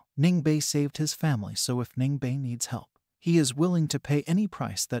ago, Ning Bei saved his family, so if Ning Bei needs help, he is willing to pay any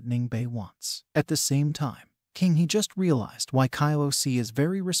price that Ning Bei wants. At the same time, King he just realized why Kyoc is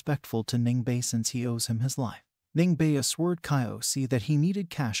very respectful to Ning Bei since he owes him his life. Ning Bei assured Kyoc that he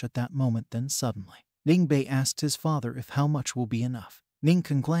needed cash at that moment. Then suddenly, Ning Bei asked his father if how much will be enough. Ning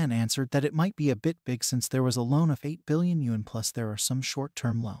Konglan answered that it might be a bit big since there was a loan of 8 billion yuan plus there are some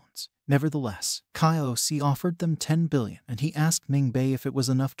short-term loans. Nevertheless, Kyoc offered them 10 billion and he asked Ning Bei if it was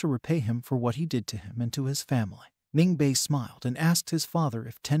enough to repay him for what he did to him and to his family. Ning Bei smiled and asked his father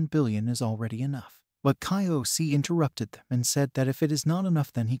if 10 billion is already enough. But Kyoc interrupted them and said that if it is not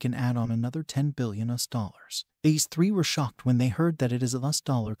enough then he can add on another 10 billion US dollars. These three were shocked when they heard that it is a US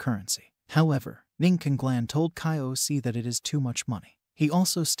dollar currency. However, Ning Konglan told Kyoc that it is too much money. He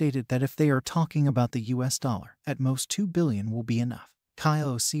also stated that if they are talking about the US dollar, at most 2 billion will be enough.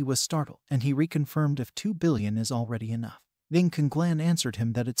 Kyoc was startled and he reconfirmed if 2 billion is already enough. Ning Konglan answered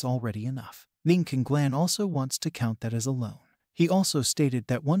him that it's already enough. Ning Konglan also wants to count that as a loan. He also stated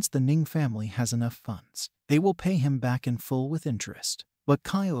that once the Ning family has enough funds, they will pay him back in full with interest. But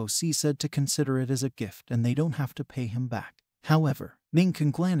Kyoc said to consider it as a gift and they don't have to pay him back. However, Ning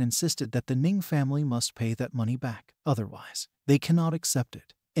Konglan insisted that the Ning family must pay that money back, otherwise, they cannot accept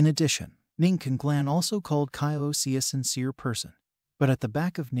it. In addition, Ning Konglan also called Kyoc a sincere person. But at the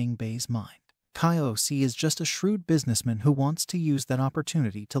back of Ning Bei's mind, Kyoc is just a shrewd businessman who wants to use that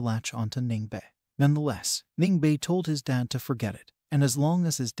opportunity to latch onto Ning Bei. Nonetheless, Ning Bei told his dad to forget it, and as long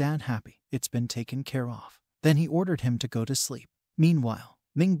as his dad happy, it's been taken care of. Then he ordered him to go to sleep. Meanwhile,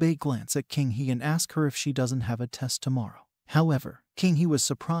 Ning Bei glanced at King He and asked her if she doesn't have a test tomorrow. However, King He was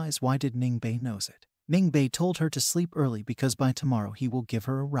surprised why did Ning Bei knows it. Ning Bei told her to sleep early because by tomorrow he will give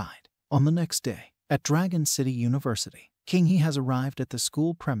her a ride. On the next day, at Dragon City University, King He has arrived at the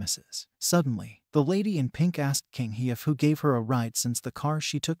school premises. Suddenly, the lady in pink asked King He if who gave her a ride since the car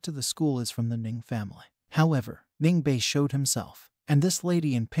she took to the school is from the Ning family. However, Ning Bei showed himself, and this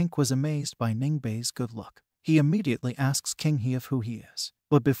lady in pink was amazed by Ning Bei's good look. He immediately asks King He of who he is.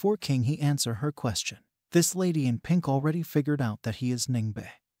 But before King He answer her question, this lady in pink already figured out that he is Ning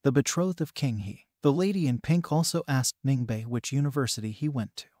Bei, the betrothed of King He. The lady in pink also asked Ning Bei which university he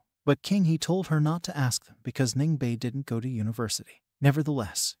went to. But King He told her not to ask them because Ning Bei didn't go to university.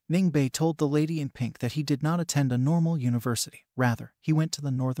 Nevertheless, Ning Bei told the lady in pink that he did not attend a normal university, rather, he went to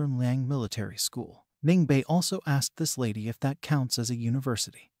the Northern Liang Military School. Ning Bei also asked this lady if that counts as a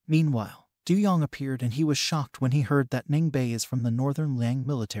university. Meanwhile, Du Yong appeared and he was shocked when he heard that Ning Bei is from the Northern Liang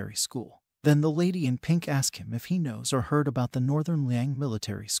Military School. Then the lady in pink asked him if he knows or heard about the Northern Liang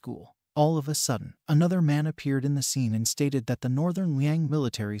Military School. All of a sudden, another man appeared in the scene and stated that the Northern Liang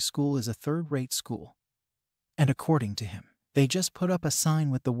Military School is a third-rate school. And according to him, they just put up a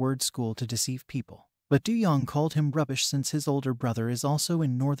sign with the word school to deceive people. But Du Yong called him rubbish since his older brother is also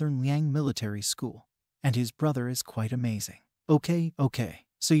in Northern Liang Military School. And his brother is quite amazing. Okay,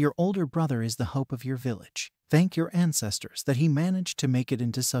 so your older brother is the hope of your village. Thank your ancestors that he managed to make it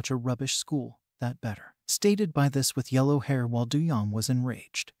into such a rubbish school. That better. Stated by this with yellow hair while Du Yong was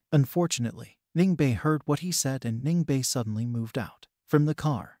enraged. Unfortunately, Ning Bei heard what he said and Ning Bei suddenly moved out from the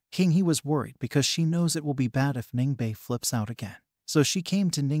car. King he was worried because she knows it will be bad if Ning Bei flips out again. So she came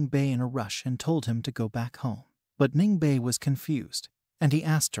to Ning Bei in a rush and told him to go back home. But Ning Bei was confused, and he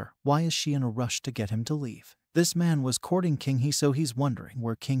asked her why is she in a rush to get him to leave. This man was courting King He, so he's wondering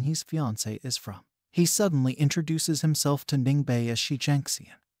where King He's fiancée is from. He suddenly introduces himself to Ning Bei as Shi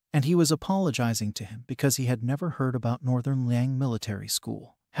Zhengxian, and he was apologizing to him because he had never heard about Northern Liang Military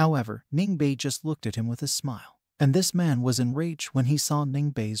School. However, Ning Bei just looked at him with a smile, and this man was enraged when he saw Ning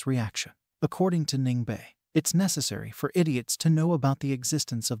Bei's reaction. According to Ning Bei, it's necessary for idiots to know about the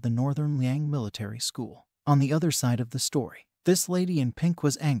existence of the Northern Liang Military School. On the other side of the story, this lady in pink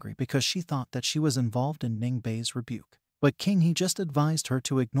was angry because she thought that she was involved in Ning Bei's rebuke. But King He just advised her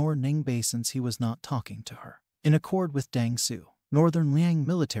to ignore Ning Bei since he was not talking to her. In accord with Dang Su, Northern Liang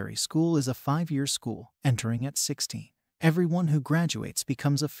Military School is a 5-year school, entering at 16. Everyone who graduates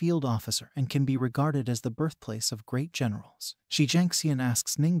becomes a field officer and can be regarded as the birthplace of great generals. Shi Zhengxian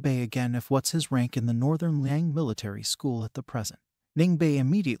asks Ning Bei again if what's his rank in the Northern Liang Military School at the present. Ning Bei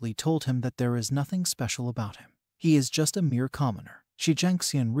immediately told him that there is nothing special about him. He is just a mere commoner. Shi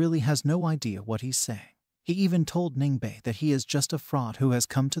Zhengxian really has no idea what he's saying. He even told Ning Bei that he is just a fraud who has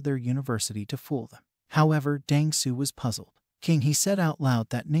come to their university to fool them. However, Dang Su was puzzled. King He said out loud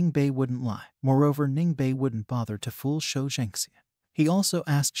that Ning Bei wouldn't lie. Moreover, Ning Bei wouldn't bother to fool Shi Zhengxian. He also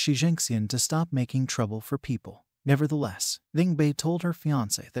asked Shi Zhengxian to stop making trouble for people. Nevertheless, Ning Bei told her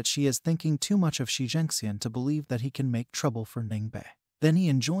fiancé that she is thinking too much of Shi Zhengxian to believe that he can make trouble for Ning Bei. Then he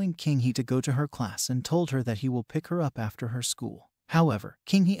enjoined King He to go to her class and told her that he will pick her up after her school. However,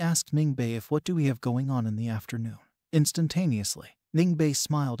 King He asked Ning Bei if what do we have going on in the afternoon. Instantaneously, Ning Bei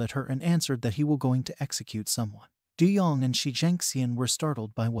smiled at her and answered that he will going to execute someone. Du Yong and Shi Zhengxian were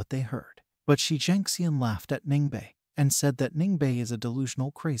startled by what they heard. But Shi Zhengxian laughed at Ning Bei and said that Ning Bei is a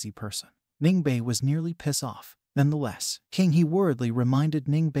delusional crazy person. Ning Bei was nearly pissed off. Nonetheless, King He worriedly reminded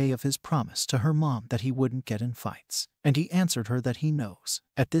Ning Bei of his promise to her mom that he wouldn't get in fights, and he answered her that he knows.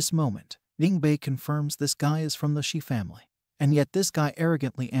 At this moment, Ning Bei confirms this guy is from the Shi family, and yet this guy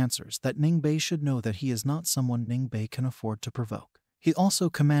arrogantly answers that Ning Bei should know that he is not someone Ning Bei can afford to provoke. He also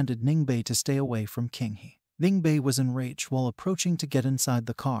commanded Ning Bei to stay away from King He. Ning Bei was enraged while approaching to get inside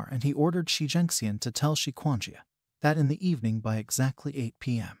the car, and he ordered Shi Zhengxian to tell Shi Quanjia that in the evening by exactly 8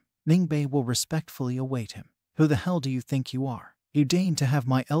 p.m., Ning Bei will respectfully await him. Who the hell do you think you are? You deign to have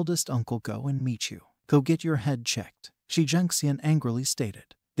my eldest uncle go and meet you. Go get your head checked, Shi Zhengxian angrily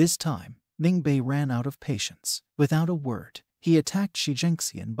stated. This time, Ning Bei ran out of patience. Without a word, he attacked Shi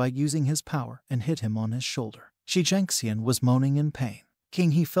Zhengxian by using his power and hit him on his shoulder. Shi Zhengxian was moaning in pain.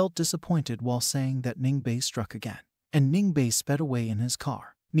 King He felt disappointed while saying that Ning Bei struck again, and Ning Bei sped away in his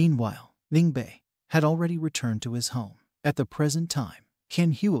car. Meanwhile, Ning Bei had already returned to his home. At the present time,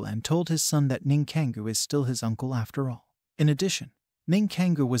 Qin Huilan told his son that Ning Kanggu is still his uncle after all. In addition, Ning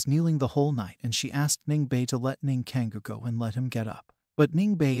Kanggu was kneeling the whole night and she asked Ning Bei to let Ning Kanggu go and let him get up. But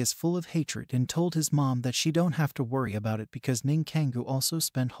Ning Bei is full of hatred and told his mom that she don't have to worry about it because Ning Kanggu also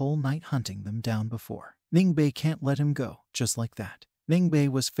spent whole night hunting them down before. Ning Bei can't let him go, just like that. Ning Bei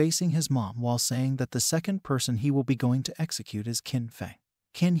was facing his mom while saying that the second person he will be going to execute is Qin Feng.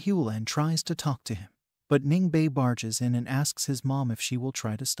 Qin Huilan tries to talk to him, but Ning Bei barges in and asks his mom if she will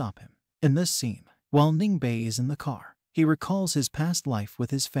try to stop him. In this scene, while Ning Bei is in the car, he recalls his past life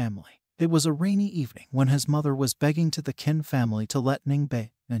with his family. It was a rainy evening when his mother was begging to the Qin family to let Ning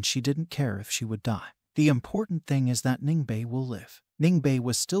Bei, and she didn't care if she would die. The important thing is that Ning Bei will live. Ning Bei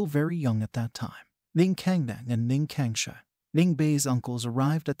was still very young at that time. Ning Kangnang and Ning Kangsha, Ning Bei's uncles,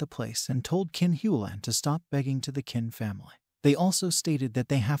 arrived at the place and told Qin Huilan to stop begging to the Qin family. They also stated that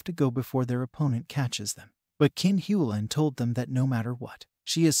they have to go before their opponent catches them. But Qin Huilan told them that no matter what,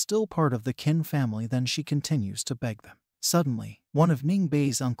 she is still part of the Qin family. Then she continues to beg them. Suddenly, one of Ning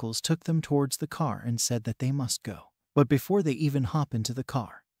Bei's uncles took them towards the car and said that they must go. But before they even hop into the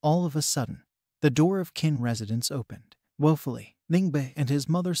car, all of a sudden, the door of Qin residence opened. Woefully, Ning Bei and his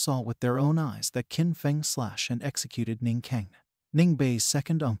mother saw with their own eyes that Qin Feng slashed and executed Ning Kang. Ning Bei's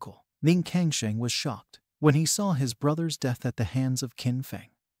second uncle, Ning Kangsheng, was shocked when he saw his brother's death at the hands of Qin Feng.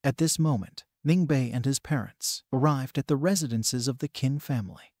 At this moment, Ning Bei and his parents arrived at the residences of the Qin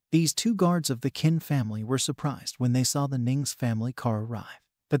family. These two guards of the Qin family were surprised when they saw the Ning's family car arrive.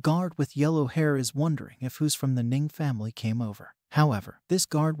 The guard with yellow hair is wondering if who's from the Ning family came over. However, this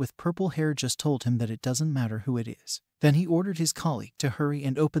guard with purple hair just told him that it doesn't matter who it is. Then he ordered his colleague to hurry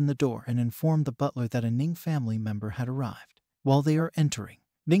and open the door and inform the butler that a Ning family member had arrived. While they are entering,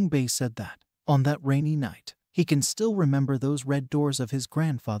 Ning Bei said that, on that rainy night, he can still remember those red doors of his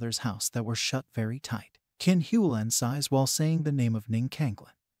grandfather's house that were shut very tight. Qin Hulan sighs while saying the name of Ning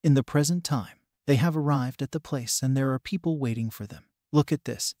Kanglin. In the present time, they have arrived at the place and there are people waiting for them. Look at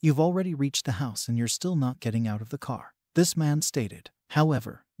this, you've already reached the house and you're still not getting out of the car, this man stated.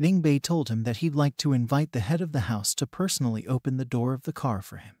 However, Ning Bei told him that he'd like to invite the head of the house to personally open the door of the car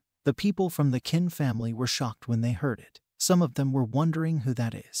for him. The people from the Qin family were shocked when they heard it. Some of them were wondering who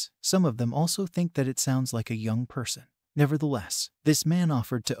that is. Some of them also think that it sounds like a young person. Nevertheless, this man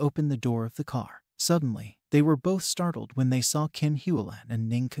offered to open the door of the car. Suddenly, they were both startled when they saw Qin Hulan and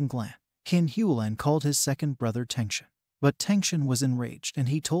Ning Kanglin. Qin Hulan called his second brother Tengshin. But Tengshin was enraged and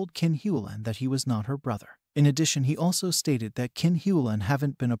he told Qin Hulan that he was not her brother. In addition, he also stated that Qin Hulan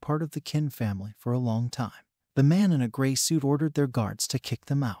haven't been a part of the Qin family for a long time. The man in a gray suit ordered their guards to kick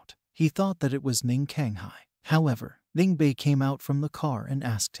them out. He thought that it was Ning Kanghai. However, Ning Bei came out from the car and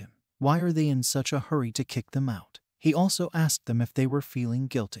asked him, why are they in such a hurry to kick them out? He also asked them if they were feeling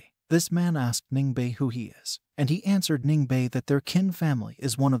guilty. This man asked Ning Bei who he is, and he answered Ning Bei that their Qin family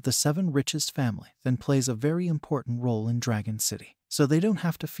is one of the 7 richest families and plays a very important role in Dragon City, so they don't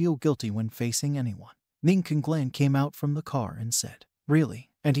have to feel guilty when facing anyone. Ning Kanglin came out from the car and said, really?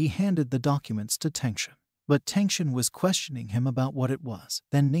 And he handed the documents to Tengshin. But Tengshin was questioning him about what it was.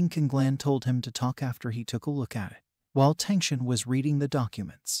 Then Ning Kanglin told him to talk after he took a look at it. While Tengshin was reading the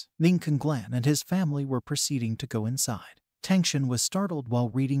documents, Ning Kanglin and his family were proceeding to go inside. Tengshin was startled while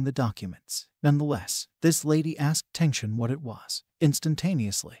reading the documents. Nonetheless, this lady asked Tengshin what it was.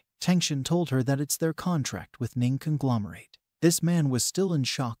 Instantaneously, Tengshin told her that it's their contract with Ning Conglomerate. This man was still in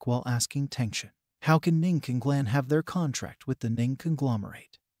shock while asking Tengshin, how can Ning Kanglin have their contract with the Ning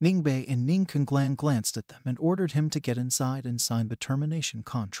Conglomerate? Ning Bei and Ning Kanglin glanced at them and ordered him to get inside and sign the termination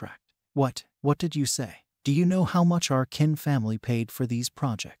contract. What did you say? Do you know how much our Qin family paid for these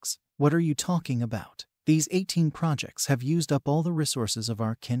projects? What are you talking about? These 18 projects have used up all the resources of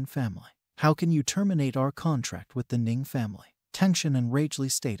our Qin family. How can you terminate our contract with the Ning family? Tengshin enragedly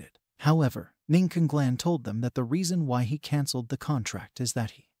stated. However, Ning Kanglin told them that the reason why he cancelled the contract is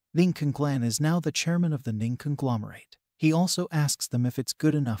that Ning Kanglin is now the chairman of the Ning Conglomerate. He also asks them if it's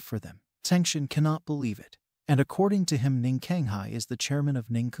good enough for them. Tengshin cannot believe it. And according to him, Ning Kanghai is the chairman of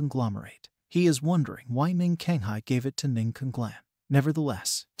Ning Conglomerate. He is wondering why Ning Kanghai gave it to Ning Kanglin.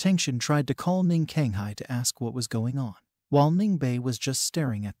 Nevertheless, Tengshin tried to call Ning Kanghai to ask what was going on, while Ning Bei was just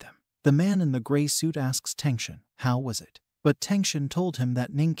staring at them. The man in the gray suit asks Tengshin, how was it? But Tengshin told him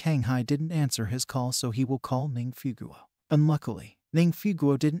that Ning Kanghai didn't answer his call, so he will call Ning Fuguo. Unluckily, Ning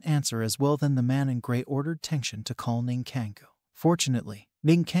Fuguo didn't answer as well. Then the man in gray ordered Tengshin to call Ning Kanggu. Fortunately,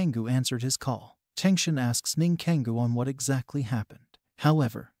 Ning Kanggu answered his call. Tengshin asks Ning Kanggu on what exactly happened.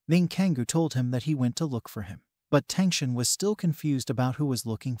 However, Ning Kanggu told him that he went to look for him. But Tengshin was still confused about who was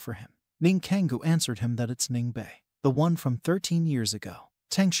looking for him. Ning Kanggu answered him that it's Ning Bei, the one from 13 years ago.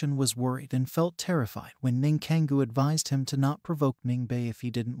 Tengshin was worried and felt terrified when Ning Kanggu advised him to not provoke Ning Bei if he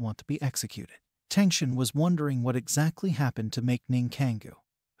didn't want to be executed. Tengshin was wondering what exactly happened to make Ning Kanggu,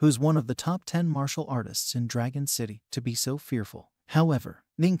 who's one of the top 10 martial artists in Dragon City, to be so fearful. However,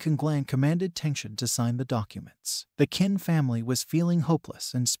 Ning Kanglin commanded Tengshin to sign the documents. The Qin family was feeling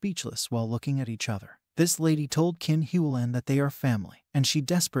hopeless and speechless while looking at each other. This lady told Qin Hulan that they are family, and she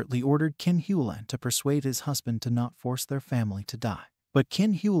desperately ordered Qin Hulan to persuade his husband to not force their family to die. But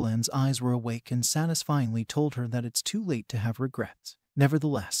Qin Hulan's eyes were awake and satisfyingly told her that it's too late to have regrets.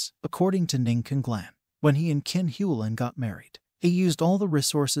 Nevertheless, according to Ning Kanglin, when he and Qin Hulan got married, he used all the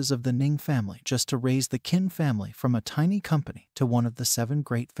resources of the Ning family just to raise the Qin family from a tiny company to one of the 7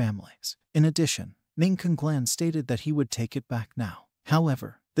 great families. In addition, Ning Kanglin stated that he would take it back now.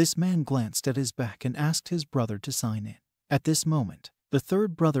 However, this man glanced at his back and asked his brother to sign in. At this moment, the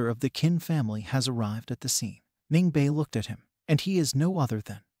 3rd brother of the Qin family has arrived at the scene. Ning Bei looked at him, and he is no other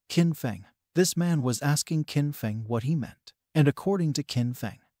than Qin Feng. This man was asking Qin Feng what he meant. And according to Qin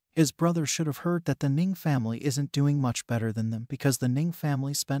Feng, his brother should have heard that the Ning family isn't doing much better than them because the Ning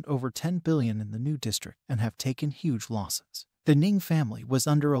family spent over 10 billion in the new district and have taken huge losses. The Ning family was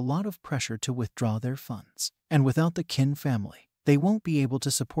under a lot of pressure to withdraw their funds, and without the Qin family, they won't be able to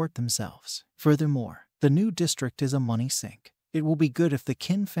support themselves. Furthermore, the new district is a money sink. It will be good if the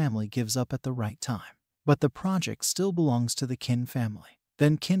Qin family gives up at the right time. But the project still belongs to the Qin family.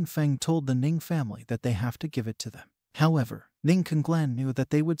 Then Qin Feng told the Ning family that they have to give it to them. However, Ning Kenglan knew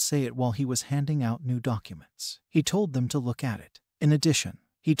that they would say it while he was handing out new documents. He told them to look at it. In addition,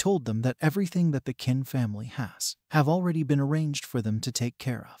 he told them that everything that the Qin family has have already been arranged for them to take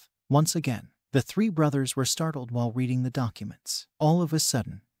care of. Once again, the three brothers were startled while reading the documents. All of a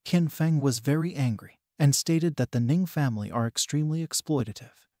sudden, Qin Feng was very angry and stated that the Ning family are extremely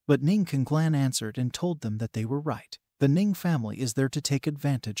exploitative. But Ning Kenglan answered and told them that they were right. The Ning family is there to take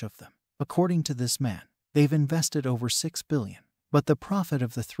advantage of them. According to this man, they've invested over 6 billion, but the profit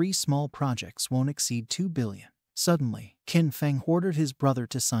of the 3 small projects won't exceed 2 billion. Suddenly, Qin Feng ordered his brother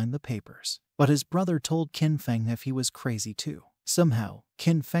to sign the papers, but his brother told Qin Feng if he was crazy too. Somehow,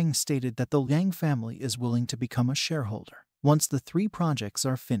 Qin Feng stated that the Liang family is willing to become a shareholder. Once the 3 projects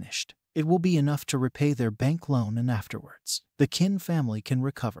are finished, it will be enough to repay their bank loan, and afterwards, the Qin family can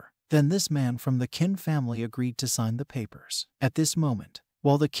recover. Then this man from the Qin family agreed to sign the papers. At this moment,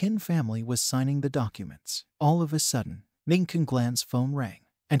 while the Qin family was signing the documents, all of a sudden, Ning Kenglan's phone rang,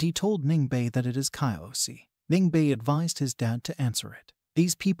 and he told Ning Bei that it is Kyoc. Ning Bei advised his dad to answer it.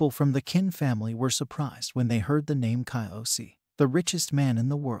 These people from the Qin family were surprised when they heard the name Kyoc, the richest man in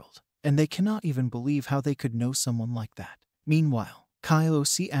the world, and they cannot even believe how they could know someone like that. Meanwhile,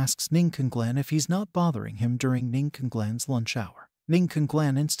 Kyoc asks Ning Kenglan if he's not bothering him during Ning Kenglan's lunch hour. Ning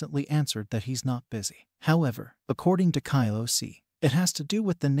Kenglan instantly answered that he's not busy. However, according to Kyoc, it has to do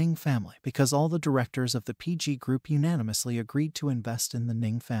with the Ning family because all the directors of the PG group unanimously agreed to invest in the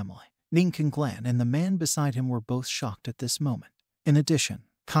Ning family. Ning Kenglan and the man beside him were both shocked at this moment. In addition,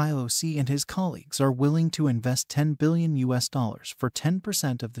 Kyoc and his colleagues are willing to invest $10 billion for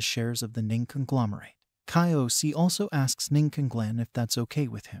 10% of the shares of the Ning conglomerate. Kyoc also asks Ning Kenglan if that's okay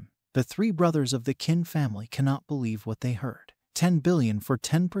with him. The 3 brothers of the Qin family cannot believe what they heard. 10 billion for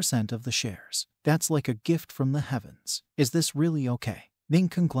 10% of the shares. That's like a gift from the heavens. Is this really okay? Ning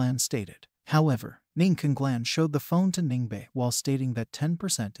Kenglan stated. However, Ning Kenglan showed the phone to Ning Bei while stating that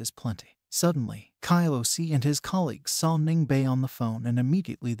 10% is plenty. Suddenly, Kyoc and his colleagues saw Ning Bei on the phone, and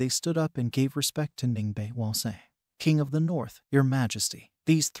immediately they stood up and gave respect to Ning Bei while saying, "King of the North, Your Majesty."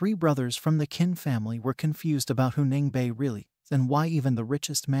 These 3 brothers from the Qin family were confused about who Ning Bei really is and why even the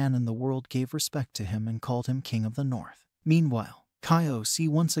richest man in the world gave respect to him and called him King of the North. Meanwhile, Kyoc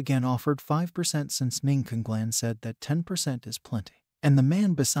once again offered 5% since Ning Kenglan said that 10% is plenty. And the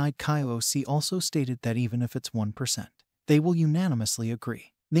man beside Kyoc also stated that even if it's 1%, they will unanimously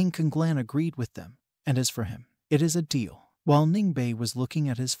agree. Ning Kenglan agreed with them, and as for him, it is a deal. While Ning Bei was looking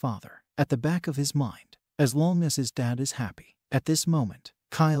at his father, at the back of his mind, as long as his dad is happy. At this moment,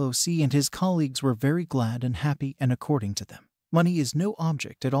 Kyoc and his colleagues were very glad and happy, and according to them, money is no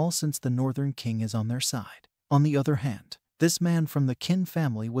object at all since the Northern King is on their side. On the other hand, this man from the Qin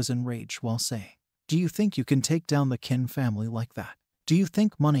family was enraged while saying, "Do you think you can take down the Qin family like that? Do you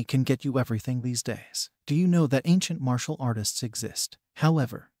think money can get you everything these days? Do you know that ancient martial artists exist?"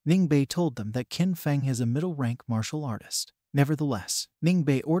 However, Ning Bei told them that Qin Feng is a middle-rank martial artist. Nevertheless, Ning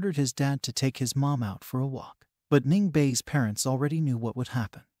Bei ordered his dad to take his mom out for a walk. But Ning Bei's parents already knew what would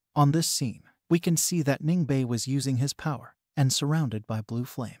happen. On this scene, we can see that Ning Bei was using his power and surrounded by blue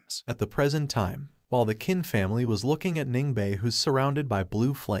flames. At the present time, while the Qin family was looking at Ning Bei, who's surrounded by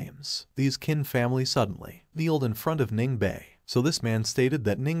blue flames, these Qin family suddenly kneeled in front of Ning Bei. So this man stated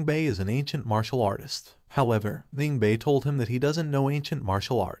that Ning Bei is an ancient martial artist. However, Ning Bei told him that he doesn't know ancient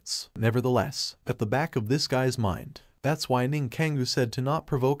martial arts. Nevertheless, at the back of this guy's mind, that's why Ning Kanggu said to not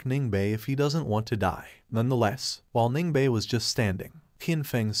provoke Ning Bei if he doesn't want to die. Nonetheless, while Ning Bei was just standing, Qin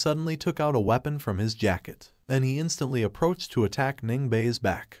Feng suddenly took out a weapon from his jacket. Then he instantly approached to attack Ning Bei's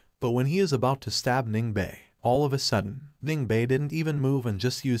back. But when he is about to stab Ning Bei, all of a sudden, Ning Bei didn't even move and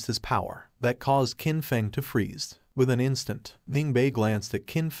just used his power. That caused Qin Feng to freeze. With an instant, Ning Bei glanced at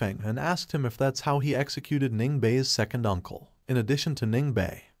Qin Feng and asked him if that's how he executed Ning Bei's second uncle. In addition to Ning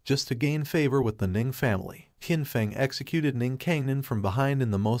Bei, just to gain favor with the Ning family, Qin Feng executed Ning Kangnan from behind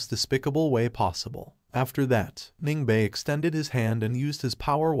in the most despicable way possible. After that, Ning Bei extended his hand and used his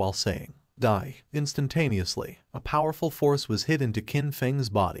power while saying, "Die." Instantaneously, a powerful force was hit into Qin Feng's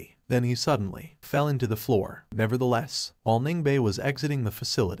body. Then he suddenly fell into the floor. Nevertheless, while Ning Bei was exiting the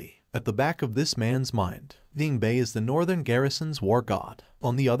facility, at the back of this man's mind, Ning Bei is the Northern Garrison's war god.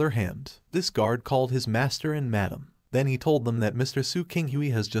 On the other hand, this guard called his master and madam. Then he told them that Mr. Su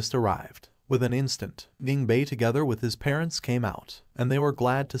Qinghui has just arrived. With an instant, Ning Bei together with his parents came out, and they were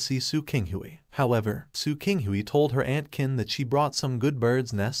glad to see Su Qinghui. However, Su Qinghui told her Aunt Qin that she brought some good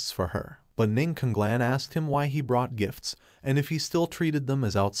birds' nests for her. But Ning Kenglan asked him why he brought gifts, and if he still treated them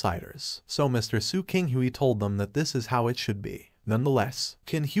as outsiders. So Mr. Su Qinghui told them that this is how it should be. Nonetheless,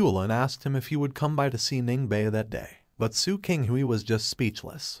 Qin Hualin asked him if he would come by to see Ning Bei that day. But Su Qinghui was just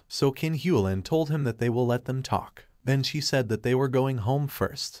speechless. So Qin Hualin told him that they will let them talk. Then she said that they were going home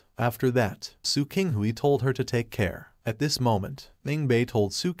first. After that, Su Qinghui told her to take care. At this moment, Ning Bei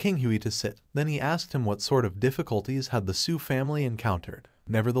told Su Qinghui to sit. Then he asked him what sort of difficulties had the Su family encountered.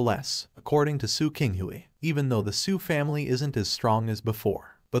 Nevertheless, according to Su Qinghui, even though the Su family isn't as strong as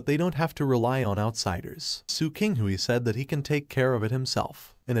before, but they don't have to rely on outsiders. Su Qinghui said that he can take care of it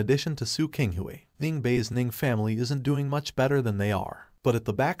himself. In addition to Su Qinghui, Ning Bei's Ning family isn't doing much better than they are. But at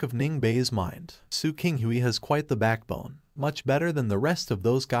the back of Ning Bei's mind, Su Qinghui has quite the backbone, much better than the rest of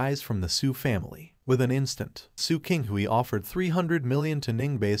those guys from the Su family. With an instant, Su Qinghui offered 300 million to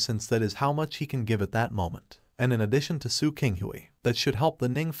Ning Bei since that is how much he can give at that moment. And in addition to Su Qinghui, that should help the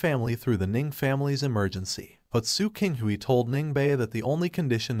Ning family through the Ning family's emergency. But Su Qinghui told Ning Bei that the only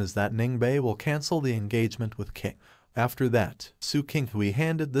condition is that Ning Bei will cancel the engagement with King. After that, Su Qinghui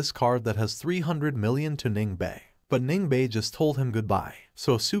handed this card that has 300 million to Ning Bei. But Ning Bei just told him goodbye.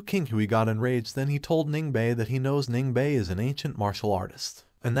 So Su Qinghui got enraged. Then he told Ning Bei that he knows Ning Bei is an ancient martial artist,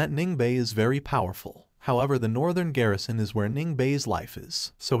 and that Ning Bei is very powerful. However, the northern garrison is where Ning Bei's life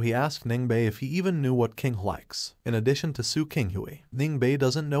is. So he asked Ning Bei if he even knew what King likes. In addition to Su Qinghui, Ning Bei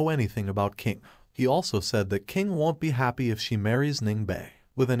doesn't know anything about King. He also said that King won't be happy if she marries Ning Bei.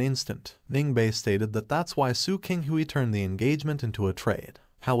 With an instant, Ning Bei stated that that's why Su Qinghui turned the engagement into a trade.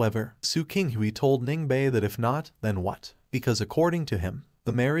 However, Su Qinghui told Ning Bei that if not, then what? Because according to him,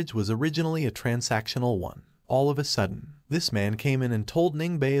 the marriage was originally a transactional one. All of a sudden, this man came in and told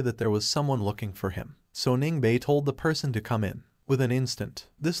Ning Bei that there was someone looking for him. So Ning Bei told the person to come in. With an instant,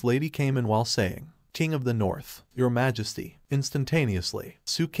 this lady came in while saying, "King of the North, Your Majesty." Instantaneously,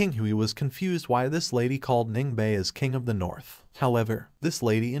 Su Qinghui was confused why this lady called Ning Bei as King of the North. However, this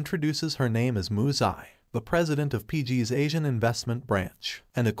lady introduces her name as Mu Zai, the president of PG's Asian investment branch.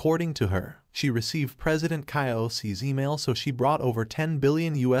 And according to her, she received President Kaiosi's email, so she brought over $10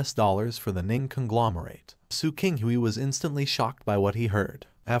 billion for the Ning conglomerate. Su Qinghui was instantly shocked by what he heard.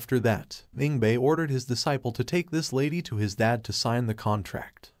 After that, Ning Bei ordered his disciple to take this lady to his dad to sign the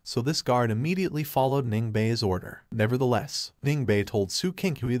contract. So this guard immediately followed Ning Bei's order. Nevertheless, Ning Bei told Su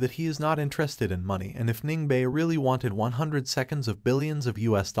Qinghui that he is not interested in money, and if Ning Bei really wanted 100 seconds of billions of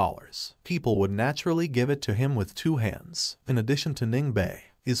US dollars, people would naturally give it to him with two hands. In addition to Ning Bei,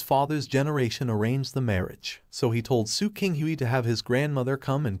 his father's generation arranged the marriage, so he told Su Qinghui to have his grandmother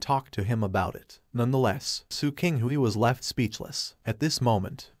come and talk to him about it. Nonetheless, Su Qinghui was left speechless. At this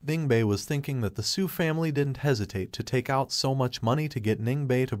moment, Ning Bei was thinking that the Su family didn't hesitate to take out so much money to get Ning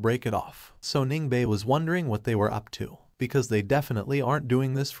Bei to break it off. So Ning Bei was wondering what they were up to, because they definitely aren't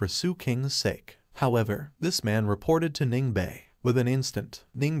doing this for Su King's sake. However, this man reported to Ning Bei. With an instant,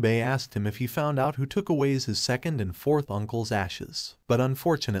 Ning Bei asked him if he found out who took away his second and fourth uncle's ashes. But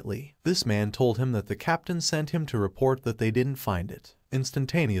unfortunately, this man told him that the captain sent him to report that they didn't find it.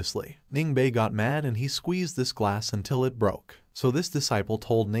 Instantaneously, Ning Bei got mad and he squeezed this glass until it broke. So this disciple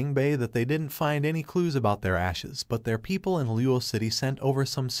told Ning Bei that they didn't find any clues about their ashes, but their people in Luo City sent over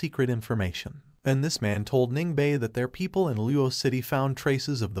some secret information. Then this man told Ning Bei that their people in Luo City found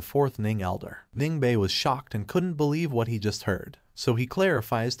traces of the fourth Ning elder. Ning Bei was shocked and couldn't believe what he just heard. So he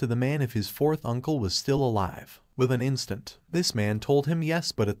clarifies to the man if his fourth uncle was still alive. With an instant, this man told him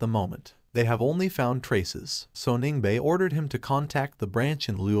yes, but at the moment, they have only found traces. So Ning Bei ordered him to contact the branch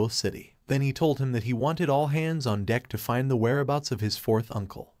in Luo City. Then he told him that he wanted all hands on deck to find the whereabouts of his fourth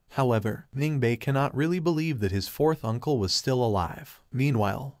uncle. However, Ning Bei cannot really believe that his fourth uncle was still alive.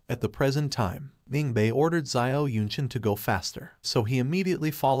 Meanwhile, at the present time, Ning Bei ordered Xiao Yunqian to go faster, so he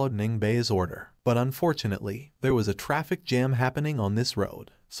immediately followed Ning Bei's order. But unfortunately, there was a traffic jam happening on this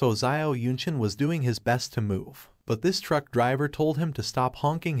road, so Xiao Yunqian was doing his best to move. But this truck driver told him to stop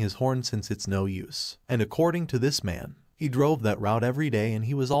honking his horn since it's no use. And according to this man, he drove that route every day and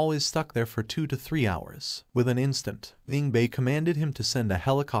he was always stuck there for 2 to 3 hours. With an instant, Ning Bei commanded him to send a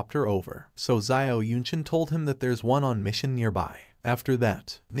helicopter over, so Xiao Yunqian told him that there's one on mission nearby. After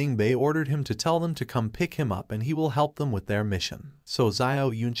that, Ning Bei ordered him to tell them to come pick him up and he will help them with their mission. So Xiao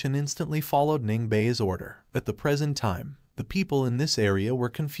Yunqian instantly followed Ning Bei's order. At the present time, the people in this area were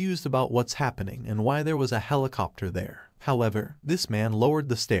confused about what's happening and why there was a helicopter there. However, this man lowered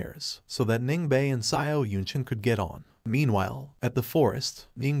the stairs so that Ning Bei and Xiao Yunqian could get on. Meanwhile, at the forest,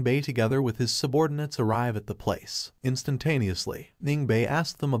 Ning Bei together with his subordinates arrive at the place. Instantaneously, Ning Bei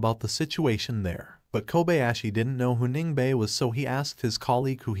asked them about the situation there. But Kobayashi didn't know who Ning Bei was, so he asked his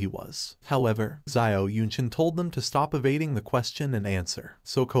colleague who he was. However, Xiao Yunqian told them to stop evading the question and answer.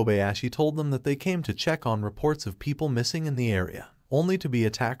 So Kobayashi told them that they came to check on reports of people missing in the area, only to be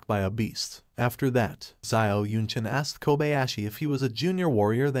attacked by a beast. After that, Xiao Yunqian asked Kobayashi if he was a junior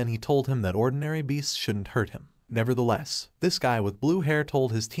warrior, then he told him that ordinary beasts shouldn't hurt him. Nevertheless, this guy with blue hair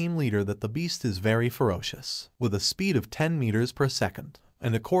told his team leader that the beast is very ferocious, with a speed of 10 meters per second.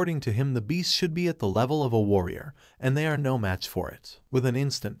 And according to him the beast should be at the level of a warrior, and they are no match for it. With an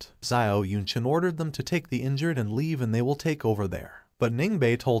instant, Xiao Yunshin ordered them to take the injured and leave and they will take over there. But Ning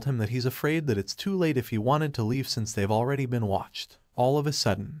Bei told him that he's afraid that it's too late if he wanted to leave since they've already been watched. All of a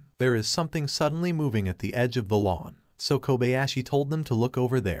sudden, there is something suddenly moving at the edge of the lawn, so Kobayashi told them to look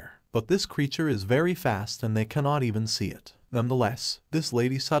over there. But this creature is very fast and they cannot even see it. Nonetheless, this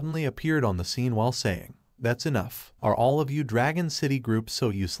lady suddenly appeared on the scene while saying, "That's enough. Are all of you Dragon City groups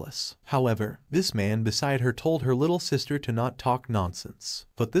so useless?" However, this man beside her told her little sister to not talk nonsense.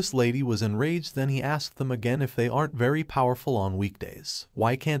 But this lady was enraged. Then he asked them again if they aren't very powerful on weekdays.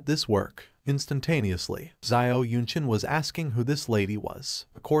 Why can't this work? Instantaneously, Xiao Yunshin was asking who this lady was.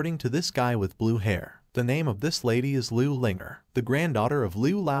 According to this guy with blue hair, the name of this lady is Liu Linger, the granddaughter of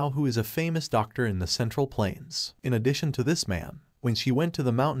Liu Lao, who is a famous doctor in the Central Plains. In addition to this man, when she went to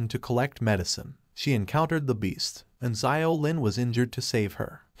the mountain to collect medicine, she encountered the beast, and Xiao Lin was injured to save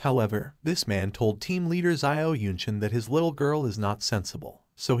her. However, this man told team leader Xiao Yunshin that his little girl is not sensible,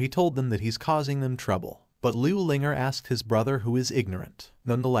 so he told them that he's causing them trouble. But Liu Linger asked his brother, who is ignorant.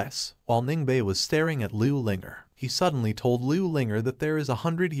 Nonetheless, while Ning Bei was staring at Liu Linger, he suddenly told Liu Linger that there is a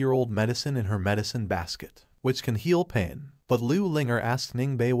 100-year-old medicine in her medicine basket, which can heal pain. But Liu Linger asked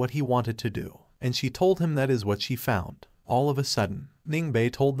Ning Bei what he wanted to do, and she told him that is what she found. All of a sudden, Ning Bei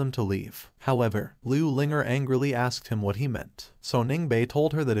told them to leave. However, Liu Linger angrily asked him what he meant. So Ning Bei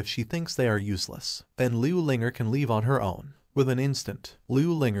told her that if she thinks they are useless, then Liu Linger can leave on her own. With an instant,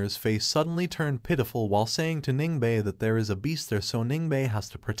 Liu Linger's face suddenly turned pitiful while saying to Ning Bei that there is a beast there, so Ning Bei has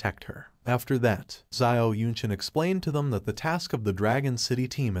to protect her. After that, Xiao Yunshin explained to them that the task of the Dragon City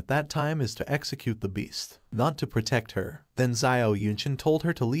team at that time is to execute the beast, not to protect her. Then Xiao Yunshin told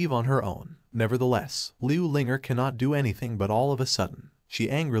her to leave on her own. Nevertheless, Liu Linger cannot do anything, but all of a sudden, she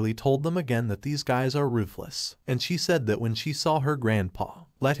angrily told them again that these guys are ruthless, and she said that when she saw her grandpa,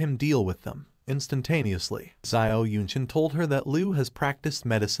 let him deal with them. Instantaneously, Xiao Yunshin told her that Liu has practiced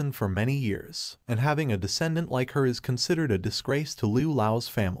medicine for many years, and having a descendant like her is considered a disgrace to Liu Lao's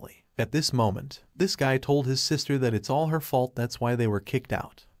family. At this moment, this guy told his sister that it's all her fault, that's why they were kicked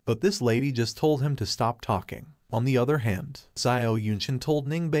out. But this lady just told him to stop talking. On the other hand, Xiao Yunshin told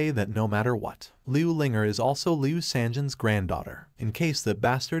Ning Bei that no matter what, Liu Linger is also Liu Sanjin's granddaughter, in case that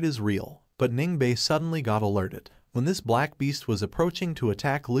bastard is real. But Ning Bei suddenly got alerted when this black beast was approaching to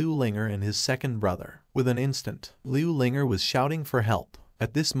attack Liu Linger and his second brother. With an instant, Liu Linger was shouting for help.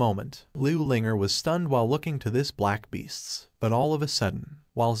 At this moment, Liu Linger was stunned while looking to this black beasts. But all of a sudden,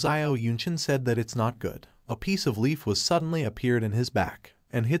 while Xiao Yunshin said that it's not good, a piece of leaf was suddenly appeared in his back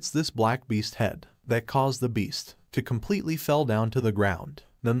and hits this black beast head. That caused the beast to completely fell down to the ground.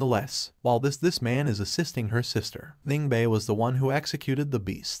 Nonetheless, while this man is assisting her sister, Ning Bei was the one who executed the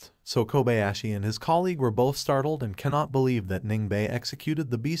beast. So Kobayashi and his colleague were both startled and cannot believe that Ning Bei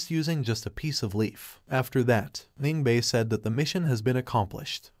executed the beast using just a piece of leaf. After that, Ning Bei said that the mission has been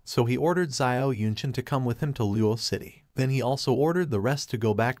accomplished, so he ordered Xiao Yunshin to come with him to Luo City. Then he also ordered the rest to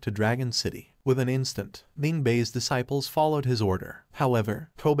go back to Dragon City. With an instant, Ning Bei's disciples followed his order. However,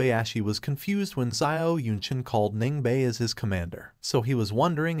 Kobayashi was confused when Xiao Yunshin called Ning Bei as his commander, so he was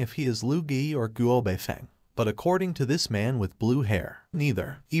wondering if he is Lu Gi or Guo Beifeng. But according to this man with blue hair,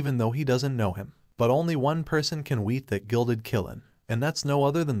 neither, even though he doesn't know him. But only one person can weet that gilded Kilin, and that's no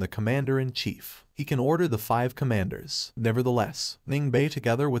other than the commander-in-chief. He can order the 5 commanders. Nevertheless, Ning Bei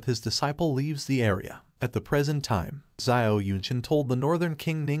together with his disciple leaves the area. At the present time, Xiao Yunshin told the northern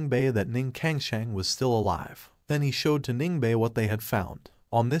king Ning Bei that Ning Kangshang was still alive. Then he showed to Ning Bei what they had found.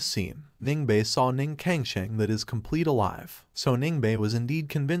 On this scene, Ning Bei saw Ning Kangshang that is complete alive. So Ning Bei was indeed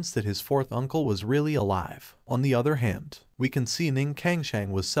convinced that his 4th uncle was really alive. On the other hand, we can see Ning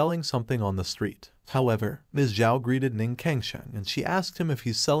Kangshang was selling something on the street. However, Ms. Zhao greeted Ning Kangshang and she asked him if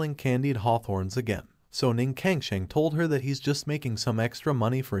he's selling candied hawthorns again. So Ning Kangshang told her that he's just making some extra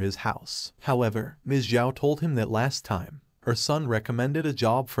money for his house. However, Ms. Zhao told him that last time, her son recommended a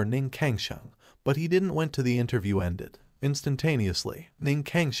job for Ning Kangshang, but he didn't went to the interview ended. Instantaneously, Ning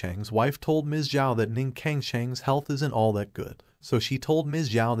Kangshang's wife told Ms. Zhao that Ning Kangshang's health isn't all that good. So she told Ms.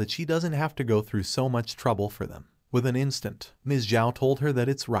 Zhao that she doesn't have to go through so much trouble for them. With an instant, Ms. Zhao told her that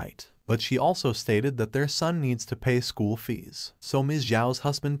it's right. But she also stated that their son needs to pay school fees. So Ms. Zhao's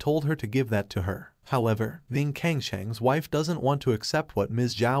husband told her to give that to her. However, Ning Kangshang's wife doesn't want to accept what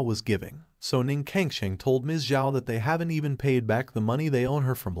Ms. Zhao was giving. So Ning Kangshang told Ms. Zhao that they haven't even paid back the money they own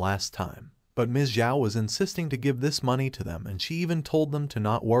her from last time. But Ms. Zhao was insisting to give this money to them and she even told them to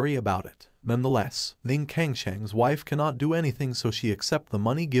not worry about it. Nonetheless, Ning Kangshang's wife cannot do anything, so she accepts the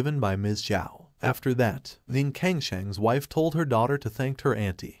money given by Ms. Zhao. After that, Ning Kangsheng's wife told her daughter to thank her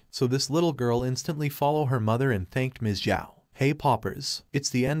auntie, so this little girl instantly followed her mother and thanked Ms. Zhao. "Hey poppers, it's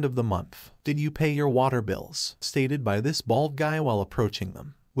the end of the month. Did you pay your water bills?" stated by this bald guy while approaching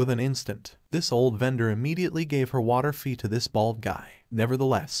them. With an instant, this old vendor immediately gave her water fee to this bald guy.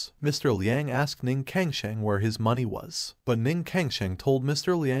 Nevertheless, Mr. Liang asked Ning Kangsheng where his money was, but Ning Kangsheng told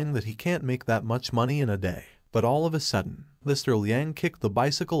Mr. Liang that he can't make that much money in a day. But all of a sudden, Mr. Liang kicked the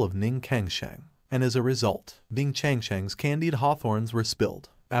bicycle of Ning Kangsheng, and as a result, Ning Kangsheng's candied hawthorns were spilled.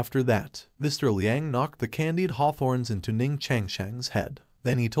 After that, Mr. Liang knocked the candied hawthorns into Ning Kangsheng's head.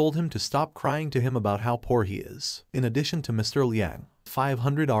 Then he told him to stop crying to him about how poor he is. In addition to Mr. Liang,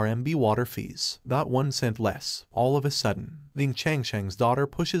 500 RMB water fees, not 1 cent less. All of a sudden, Ning Kangsheng's daughter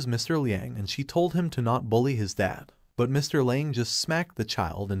pushes Mr. Liang and she told him to not bully his dad. But Mr. Liang just smacked the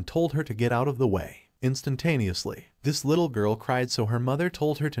child and told her to get out of the way. Instantaneously, this little girl cried, so her mother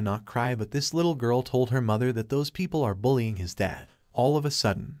told her to not cry, but this little girl told her mother that those people are bullying his dad. All of a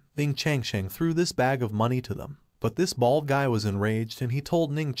sudden, Ning Kangsheng threw this bag of money to them. But this bald guy was enraged and he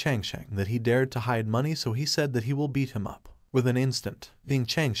told Ning Kangsheng that he dared to hide money, so he said that he will beat him up. With an instant, Ning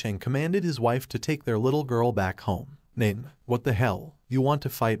Kangsheng commanded his wife to take their little girl back home. "Ning, what the hell? You want to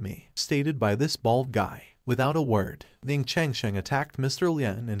fight me?" stated by this bald guy. Without a word, Ning Kangsheng attacked Mr.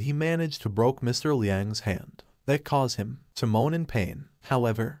 Liang and he managed to break Mr. Liang's hand. That caused him to moan in pain.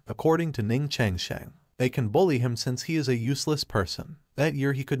 However, according to Ning Kangsheng, they can bully him since he is a useless person. That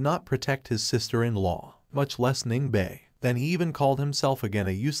year he could not protect his sister-in-law, much less Ning Bei. Then he even called himself again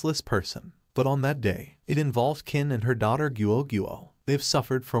a useless person. But on that day, it involved Qin and her daughter Guo Guo. They've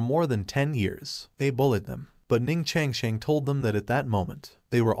suffered for more than 10 years. They bullied them. But Ning Kangsheng told them that at that moment,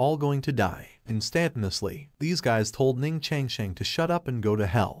 they were all going to die. Instantaneously, these guys told Ning Kangsheng to shut up and go to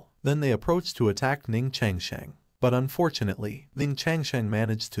hell. Then they approached to attack Ning Kangsheng. But unfortunately, Ning Kangsheng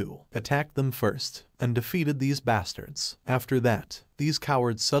managed to attack them first and defeated these bastards. After that, these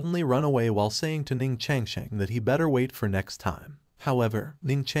cowards suddenly run away while saying to Ning Kangsheng that he better wait for next time. However,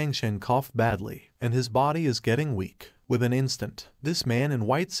 Ning Kangsheng coughed badly and his body is getting weak. With an instant, this man in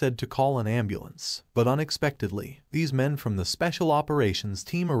white said to call an ambulance. But unexpectedly, these men from the special operations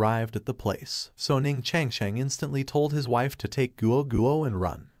team arrived at the place. So Ning Kangsheng instantly told his wife to take Guo Guo and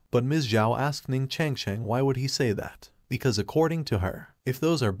run. But Ms. Zhao asked Ning Kangsheng why would he say that? Because according to her, if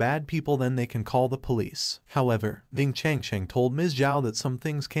those are bad people then they can call the police. However, Ning Kangsheng told Ms. Zhao that some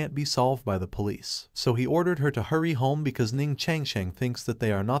things can't be solved by the police. So he ordered her to hurry home because Ning Kangsheng thinks that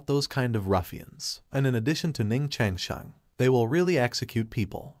they are not those kind of ruffians. And in addition to Ning Kangsheng, they will really execute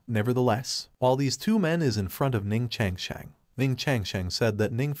people. Nevertheless, while these two men is in front of Ning Kangsheng, Ning Kangsheng said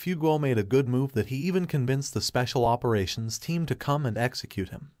that Ning Fuguo made a good move, that he even convinced the special operations team to come and execute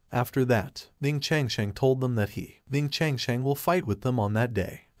him. After that, Ning Kangsheng told them that Ning Kangsheng will fight with them on that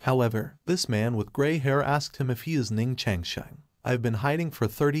day. However, this man with gray hair asked him if he is Ning Kangsheng. "I've been hiding for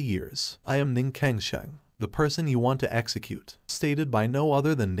 30 years. I am Ning Kangsheng, the person you want to execute," stated by no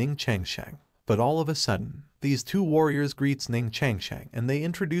other than Ning Kangsheng. But all of a sudden, these two warriors greets Ning Kangsheng and they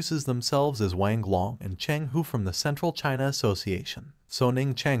introduces themselves as Wang Long and Cheng Hu from the Central China Association. So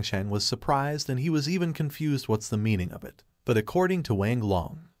Ning Kangsheng was surprised and he was even confused what's the meaning of it. But according to Wang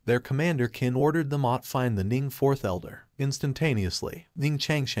Long, their commander Qin ordered them to find the Ning Fourth Elder. Instantaneously, Ning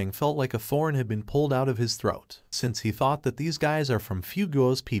Kangsheng felt like a thorn had been pulled out of his throat, since he thought that these guys are from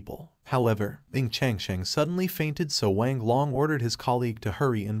Fuguo's people. However, Ning Kangsheng suddenly fainted, so Wang Long ordered his colleague to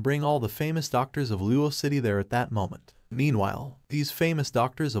hurry and bring all the famous doctors of Luo City there at that moment. Meanwhile, these famous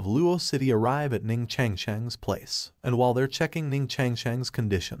doctors of Luo City arrive at Ning Kangsheng's place, and while they're checking Ning Kangsheng's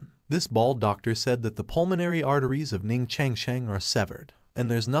condition, this bald doctor said that the pulmonary arteries of Ning Kangsheng are severed, and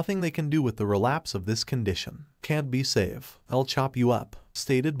there's nothing they can do with the relapse of this condition. "Can't be safe. I'll chop you up,"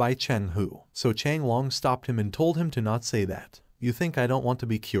 stated by Cheng Hu. So Chang Long stopped him and told him to not say that. "You think I don't want to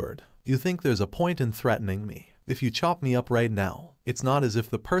be cured? You think there's a point in threatening me? If you chop me up right now, it's not as if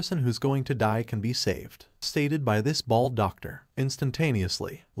the person who's going to die can be saved," stated by this bald doctor.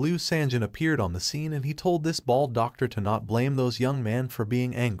 Instantaneously, Liu Sanjin appeared on the scene and he told this bald doctor to not blame those young men for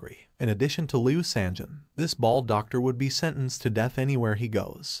being angry. In addition to Liu Sanjin, this bald doctor would be sentenced to death anywhere he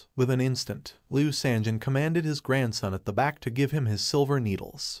goes. With an instant, Liu Sanjin commanded his grandson at the back to give him his silver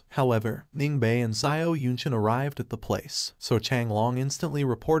needles. However, Ning Bei and Xiao Yunchen arrived at the place, so Chang Long instantly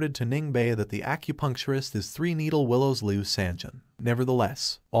reported to Ning Bei that the acupuncturist is 3 Needle Willow's Liu Sanjin.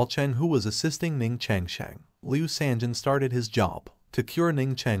 Nevertheless, while Cheng Hu was assisting Ning Kangsheng, Liu Sanjin started his job to cure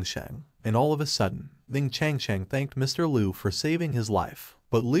Ning Kangsheng, and all of a sudden, Ning Kangsheng thanked Mr. Liu for saving his life.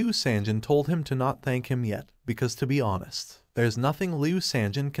 But Liu Sanjin told him to not thank him yet, because to be honest, there's nothing Liu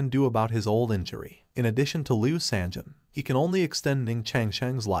Sanjin can do about his old injury. In addition to Liu Sanjin, he can only extend Ning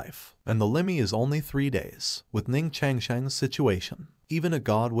Changsheng's life, and the limit is only 3 days. With Ning Changsheng's situation, even a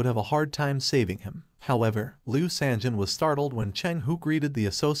god would have a hard time saving him. However, Liu Sanjin was startled when Cheng Hu greeted the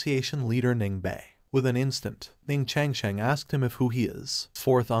association leader Ning Bei. With an instant, Ning Changsheng asked him if who he is.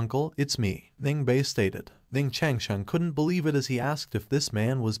 "Fourth uncle, it's me," Ning Bei stated. Ning Changsheng couldn't believe it as he asked if this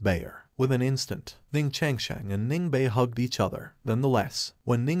man was Bayer. With an instant, Ning Changsheng and Ning Bei hugged each other. Nonetheless,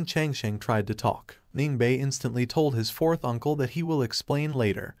 when Ning Changsheng tried to talk, Ning Bei instantly told his fourth uncle that he will explain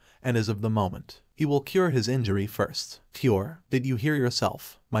later, and as of the moment, he will cure his injury first. "Cure? Did you hear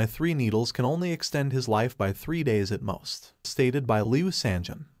yourself? My 3 needles can only extend his life by 3 days at most," stated by Liu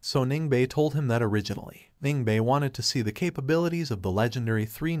Sanjin. So Ning Bei told him that originally, Ning Bei wanted to see the capabilities of the legendary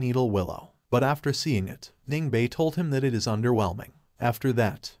 3-needle willow. But after seeing it, Ning Bei told him that it is underwhelming. After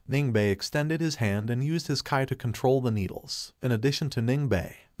that, Ning Bei extended his hand and used his kai to control the needles. In addition to Ning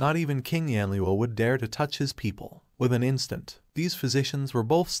Bei, not even King Yanluo would dare to touch his people. With an instant, these physicians were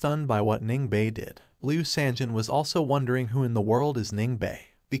both stunned by what Ning Bei did. Liu Sanjin was also wondering who in the world is Ning Bei,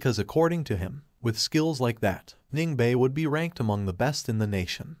 because according to him, with skills like that, Ning Bei would be ranked among the best in the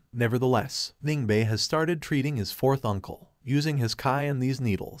nation. Nevertheless, Ning Bei has started treating his fourth uncle, using his kai and these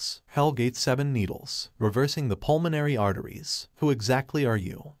needles. Hellgate 7 needles, reversing the pulmonary arteries. "Who exactly are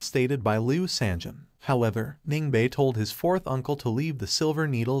you?" stated by Liu Sanjin. However, Ning Bei told his fourth uncle to leave the silver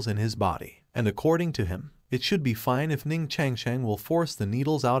needles in his body, and according to him, it should be fine if Ning Changsheng will force the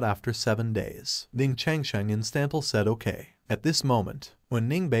needles out after 7 days. Ning Changsheng instantly said okay. At this moment, when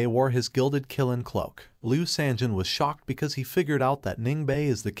Ning Bei wore his gilded kiln cloak, Liu Sanjin was shocked because he figured out that Ning Bei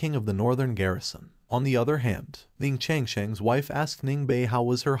is the king of the northern garrison. On the other hand, Ning Changsheng's wife asked Ning Bei how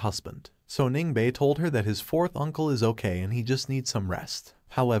was her husband. So Ning Bei told her that his fourth uncle is okay and he just needs some rest.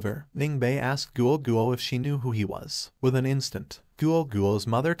 However, Ning Bei asked Guo Guo if she knew who he was. With an instant, Guo Guo's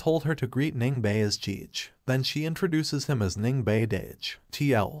mother told her to greet Ning Bei as Jej. Then she introduces him as Ning Bei Dage.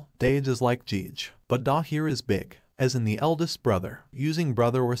 TL, Dage is like Jej, but Da here is big, as in the eldest brother. Using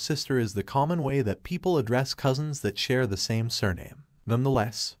brother or sister is the common way that people address cousins that share the same surname.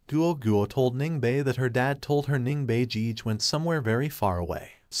 Nonetheless, Guo Guo told Ning Bei that her dad told her Ning Bei Jej went somewhere very far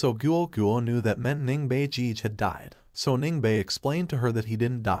away. So Guo Guo knew that meant Ning Bei Jej had died. So Ning Bei explained to her that he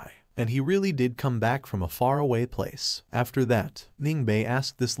didn't die, and he really did come back from a faraway place. After that, Ning Bei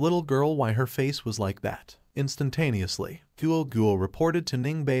asked this little girl why her face was like that. Instantaneously, Guo Guo reported to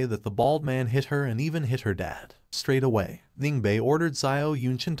Ning Bei that the bald man hit her and even hit her dad. Straight away, Ning Bei ordered Xiao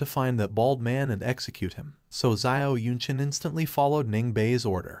Yunshin to find that bald man and execute him. So Xiao Yunshin instantly followed Ning Bei's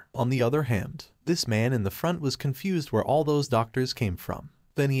order. On the other hand, this man in the front was confused where all those doctors came from.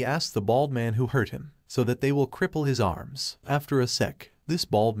 Then he asked the bald man who hurt him, so that they will cripple his arms. After a sec, this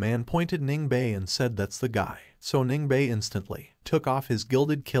bald man pointed Ning Bei and said that's the guy. So Ning Bei instantly took off his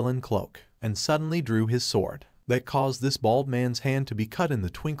gilded kiln cloak and suddenly drew his sword. That caused this bald man's hand to be cut in the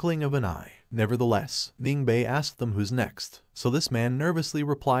twinkling of an eye. Nevertheless, Ning Bei asked them who's next, so this man nervously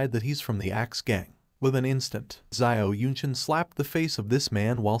replied that he's from the Axe Gang. With an instant, Xiao Yunshin slapped the face of this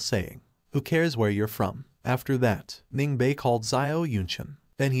man while saying, "Who cares where you're from?" After that, Ning Bei called Xiao Yunshin.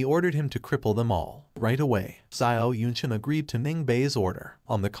 Then he ordered him to cripple them all. Right away, Xiao Yunshin agreed to Ning Bei's order.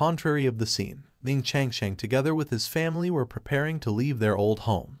 On the contrary of the scene, Ning Changsheng together with his family were preparing to leave their old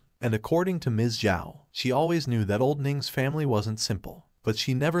home. And according to Ms. Zhao, she always knew that old Ning's family wasn't simple, but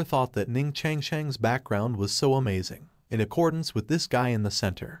she never thought that Ning Changsheng's background was so amazing. In accordance with this guy in the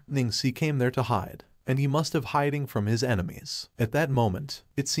center, Ning Si came there to hide, and he must have hiding from his enemies. At that moment,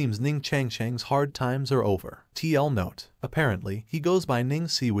 it seems Ning Changsheng's hard times are over. TL note, apparently, he goes by Ning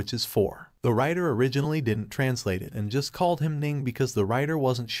Si, which is 4. The writer originally didn't translate it and just called him Ning because the writer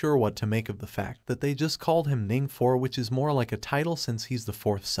wasn't sure what to make of the fact that they just called him Ning 4, which is more like a title since he's the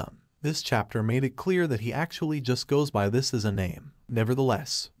 4th son. This chapter made it clear that he actually just goes by this as a name.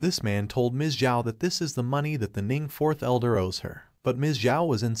 Nevertheless, this man told Ms. Zhao that this is the money that the Ning 4th elder owes her, but Ms. Zhao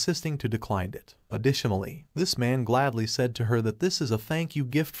was insisting to decline it. Additionally, this man gladly said to her that this is a thank you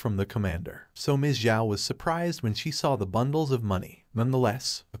gift from the commander. So Ms. Zhao was surprised when she saw the bundles of money.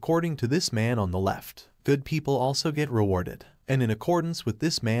 Nonetheless, according to this man on the left, good people also get rewarded. And in accordance with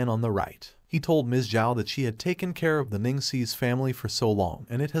this man on the right, he told Ms. Zhao that she had taken care of the Ning Si's family for so long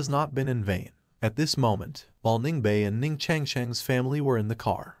and it has not been in vain. At this moment, while Ning Bei and Ning Changsheng's family were in the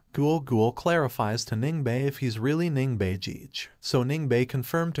car, Guo Guo clarifies to Ning Bei if he's really Ning Bei Jej. So Ning Bei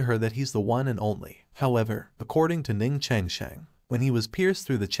confirmed to her that he's the one and only. However, according to Ning Changsheng, when he was pierced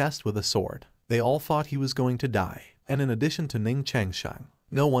through the chest with a sword, they all thought he was going to die. And in addition to Ning Changsheng,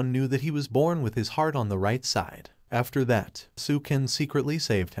 no one knew that he was born with his heart on the right side. After that, Su Qin secretly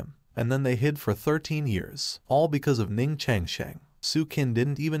saved him, and then they hid for 13 years, all because of Ning Changsheng. Su Qin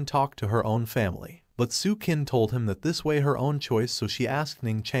didn't even talk to her own family. But Su Qin told him that this way her own choice, so she asked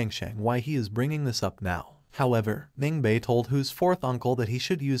Ning Changsheng why he is bringing this up now. However, Ning Bei told Hu's fourth uncle that he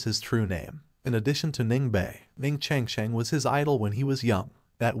should use his true name. In addition to Ning Bei, Ning Changsheng was his idol when he was young.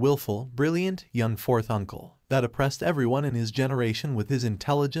 That willful, brilliant, young fourth uncle that oppressed everyone in his generation with his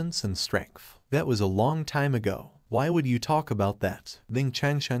intelligence and strength. That was a long time ago. Why would you talk about that? Ning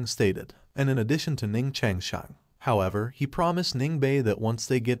Changsheng stated. And in addition to Ning Changsheng, however, he promised Ning Bei that once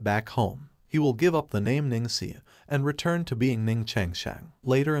they get back home, he will give up the name Ning Si and return to being Ning Changsheng.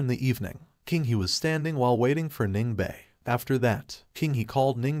 Later in the evening, King He was standing while waiting for Ning Bei. After that, King He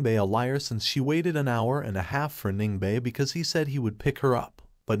called Ning Bei a liar since she waited an hour and a half for Ning Bei because he said he would pick her up.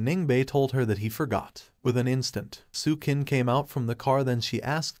 But Ning Bei told her that he forgot. With an instant, Su Qin came out from the car, then she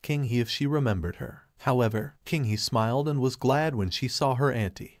asked King He if she remembered her. However, King He smiled and was glad when she saw her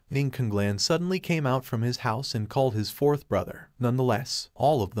auntie. Ning Kenglan suddenly came out from his house and called his fourth brother. Nonetheless,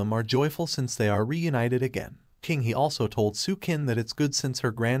 all of them are joyful since they are reunited again. King He also told Su Qin that it's good since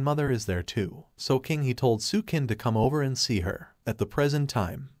her grandmother is there too. So King He told Su Qin to come over and see her. At the present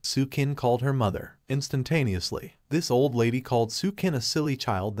time, Su Qin called her mother. Instantaneously, this old lady called Su Qin a silly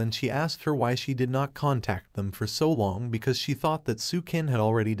child. Then she asked her why she did not contact them for so long because she thought that Su Qin had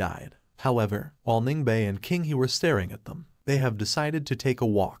already died. However, while Ning Bei and King He were staring at them, they have decided to take a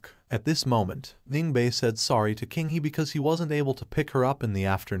walk. At this moment, Ning Bei said sorry to King He because he wasn't able to pick her up in the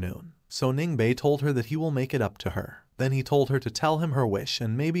afternoon. So Ning Bei told her that he will make it up to her. Then he told her to tell him her wish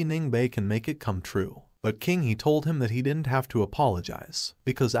and maybe Ning Bei can make it come true. But King He told him that he didn't have to apologize,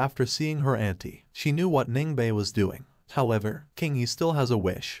 because after seeing her auntie, she knew what Ning Bei was doing. However, King He still has a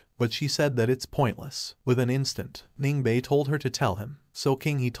wish, but she said that it's pointless. With an instant, Ning Bei told her to tell him. So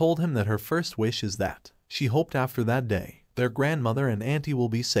King He told him that her first wish is that she hoped after that day, their grandmother and auntie will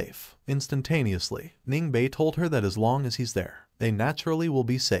be safe. Instantaneously, Ning Bei told her that as long as he's there, they naturally will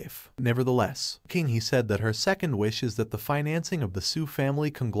be safe. Nevertheless, King He said that her second wish is that the financing of the Su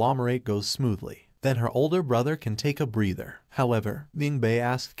family conglomerate goes smoothly. Then her older brother can take a breather. However, Ning Bei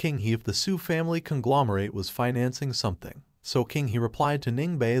asked King He if the Su family conglomerate was financing something. So King He replied to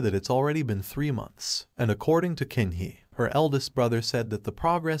Ning Bei that it's already been 3 months. And according to King He, her eldest brother said that the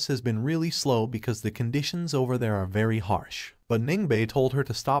progress has been really slow because the conditions over there are very harsh. But Ning Bei told her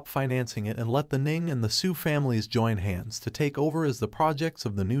to stop financing it and let the Ning and the Su families join hands to take over as the projects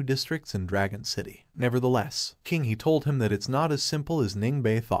of the new districts in Dragon City. Nevertheless, King He told him that it's not as simple as Ning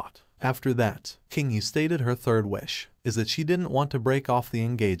Bei thought. After that, King He stated her third wish is that she didn't want to break off the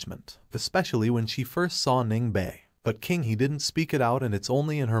engagement, especially when she first saw Ning Bei. But King He didn't speak it out and it's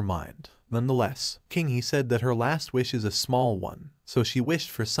only in her mind. Nonetheless, King He said that her last wish is a small one, so she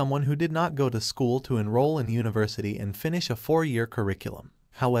wished for someone who did not go to school to enroll in university and finish a 4-year curriculum.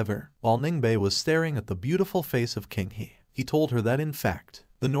 However, while Ning Bei was staring at the beautiful face of King He told her that in fact,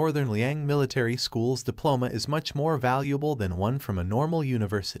 the Northern Liang Military School's diploma is much more valuable than one from a normal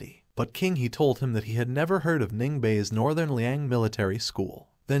university. But King He told him that he had never heard of Ning Bei's Northern Liang Military School.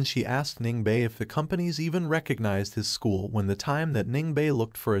 Then she asked Ning Bei if the companies even recognized his school when the time that Ning Bei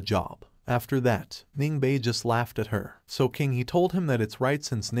looked for a job. After that, Ning Bei just laughed at her. So King He told him that it's right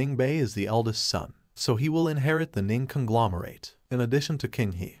since Ning Bei is the eldest son, so he will inherit the Ning conglomerate. In addition to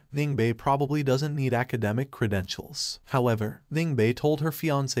King He, Ning Bei probably doesn't need academic credentials. However, Ning Bei told her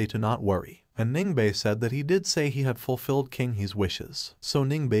fiancé to not worry, and Ning Bei said that he did say he had fulfilled King He's wishes, so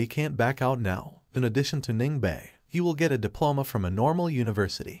Ning Bei can't back out now. In addition to Ning Bei, he will get a diploma from a normal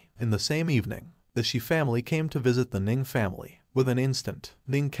university. In the same evening, the Shi family came to visit the Ning family. With an instant,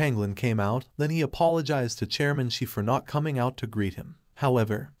 Ning Kanglan came out, then he apologized to Chairman Shi for not coming out to greet him.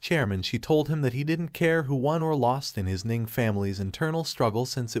 However, Chairman Shi told him that he didn't care who won or lost in his Ning family's internal struggle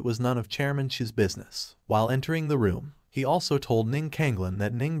since it was none of Chairman Shi's business. While entering the room, he also told Ning Kanglan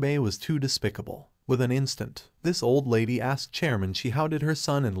that Ning Bei was too despicable. With an instant, this old lady asked Chairman Shi how did her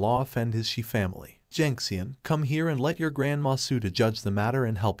son-in-law offend his Shi family. Jiangxian, come here and let your grandma Su to judge the matter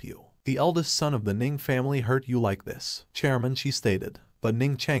and help you. The eldest son of the Ning family hurt you like this, Chairman Shi stated. But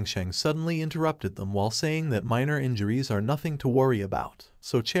Ning Changsheng suddenly interrupted them while saying that minor injuries are nothing to worry about.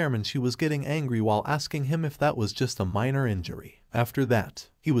 So Chairman Shi was getting angry while asking him if that was just a minor injury. After that,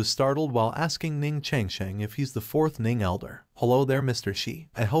 he was startled while asking Ning Changsheng if he's the fourth Ning elder. Hello there Mr. Shi,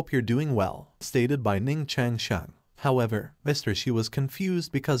 I hope you're doing well, stated by Ning Changsheng. However, Mr. Shi was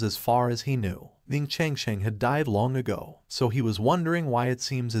confused because as far as he knew, Ning Changsheng had died long ago, so he was wondering why it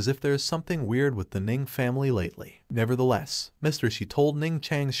seems as if there's something weird with the Ning family lately. Nevertheless, Mr. Shi told Ning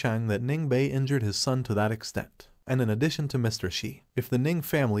Changsheng that Ning Bei injured his son to that extent. And in addition to Mr. Shi, if the Ning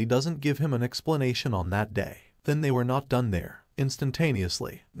family doesn't give him an explanation on that day, then they were not done there.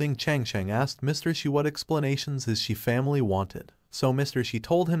 Instantaneously, Ning Changsheng asked Mr. Shi what explanations his Shi family wanted. So Mr. Shi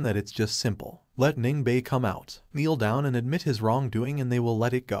told him that it's just simple. Let Ning Bei come out, kneel down and admit his wrongdoing and they will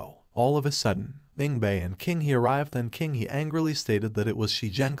let it go. All of a sudden, Ning Bei and King He arrived and King He angrily stated that it was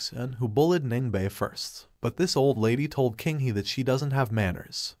Shi Zhengxian who bullied Ning Bei first. But this old lady told King He that she doesn't have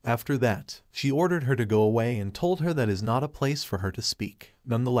manners. After that, she ordered her to go away and told her that is not a place for her to speak.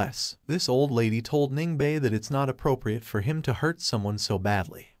 Nonetheless, this old lady told Ning Bei that it's not appropriate for him to hurt someone so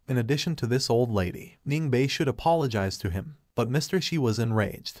badly. In addition to this old lady, Ning Bei should apologize to him. But Mr. Shi was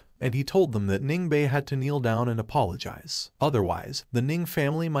enraged, and he told them that Ning Bei had to kneel down and apologize. Otherwise, the Ning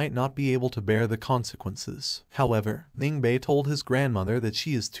family might not be able to bear the consequences. However, Ning Bei told his grandmother that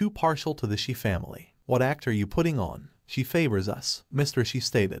she is too partial to the Shi family. What act are you putting on? She favors us, Mr. Shi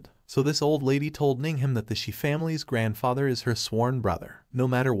stated. So this old lady told Ning him that the Shi family's grandfather is her sworn brother. No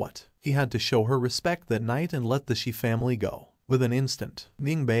matter what, he had to show her respect that night and let the Shi family go. With an instant,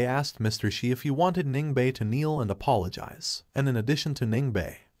 Ning Bei asked Mr. Shi if he wanted Ning Bei to kneel and apologize. And in addition to Ning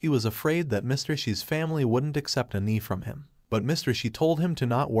Bei, he was afraid that Mr. Shi's family wouldn't accept a knee from him. But Mr. Shi told him to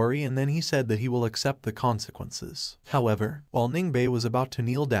not worry and then he said that he will accept the consequences. However, while Ning Bei was about to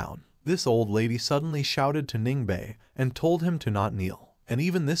kneel down, this old lady suddenly shouted to Ning Bei and told him to not kneel. And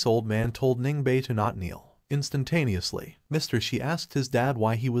even this old man told Ning Bei to not kneel. Instantaneously, Mr. Shi asked his dad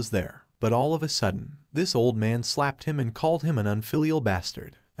why he was there. But all of a sudden, this old man slapped him and called him an unfilial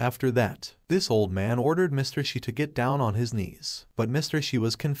bastard. After that, this old man ordered Mr. Shi to get down on his knees. But Mr. Shi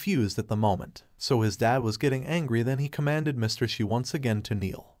was confused at the moment, so his dad was getting angry. Then he commanded Mr. Shi once again to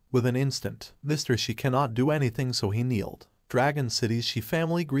kneel. With an instant, Mr. Shi cannot do anything, so he kneeled. Dragon City's Shi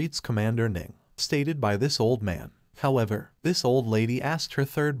family greets Commander Ning, stated by this old man. However, this old lady asked her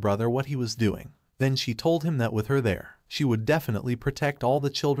third brother what he was doing. Then she told him that with her there, she would definitely protect all the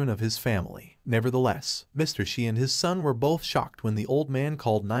children of his family. Nevertheless, Mr. Shi and his son were both shocked when the old man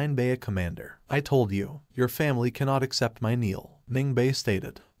called Ning Bei a commander. I told you, your family cannot accept my kneel, Ning Bei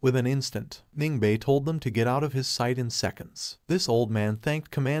stated. With an instant, Ning Bei told them to get out of his sight in seconds. This old man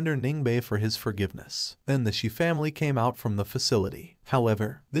thanked Commander Ning Bei for his forgiveness. Then the Shi family came out from the facility.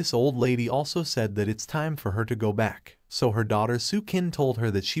 However, this old lady also said that it's time for her to go back. So her daughter Su Qin told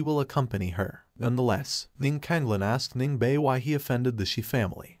her that she will accompany her. Nonetheless, Ning Kanglin asked Ning Bei why he offended the Shi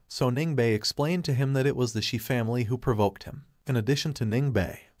family. So Ning Bei explained to him that it was the Shi family who provoked him. In addition to Ning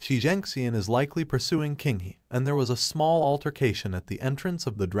Bei, Shi Zhengxian is likely pursuing King He, and there was a small altercation at the entrance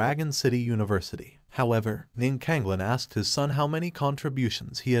of the Dragon City University. However, Ning Kanglin asked his son how many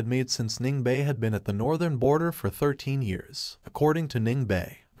contributions he had made since Ning Bei had been at the northern border for 13 years. According to Ning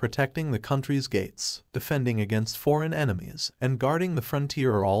Bei, protecting the country's gates, defending against foreign enemies, and guarding the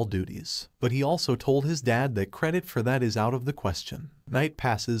frontier are all duties. But he also told his dad that credit for that is out of the question. Night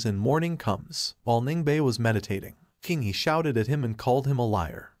passes and morning comes. While Ning Bei was meditating, King He shouted at him and called him a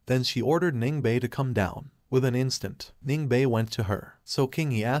liar. Then she ordered Ning Bei to come down. With an instant, Ning Bei went to her. So King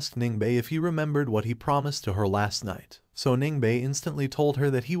He asked Ning Bei if he remembered what he promised to her last night. So Ning Bei instantly told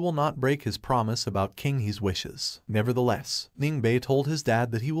her that he will not break his promise about King He's wishes. Nevertheless, Ning Bei told his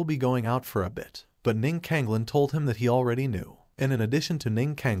dad that he will be going out for a bit. But Ning Kanglin told him that he already knew. And in addition to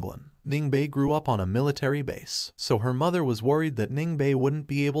Ning Kanglin, Ning Bei grew up on a military base. So her mother was worried that Ning Bei wouldn't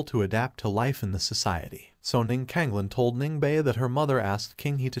be able to adapt to life in the society. So Ning Kanglin told Ning Bei that her mother asked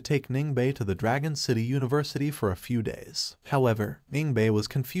King He to take Ning Bei to the Dragon City University for a few days. However, Ning Bei was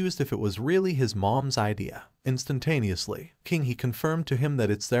confused if it was really his mom's idea. Instantaneously, King He confirmed to him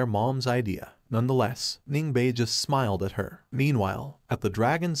that it's their mom's idea. Nonetheless, Ning Bei just smiled at her. Meanwhile, at the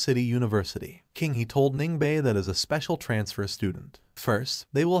Dragon City University, King He told Ning Bei that as a special transfer student, first,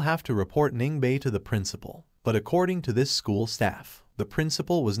 they will have to report Ning Bei to the principal. But according to this school staff, the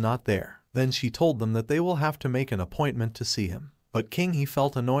principal was not there. Then she told them that they will have to make an appointment to see him. But King He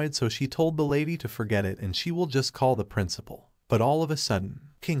felt annoyed, so she told the lady to forget it and she will just call the principal. But all of a sudden,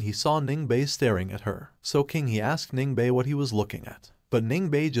 King He saw Ning Bei staring at her. So King He asked Ning Bei what he was looking at. But Ning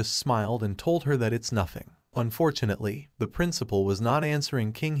Bei just smiled and told her that it's nothing. Unfortunately, the principal was not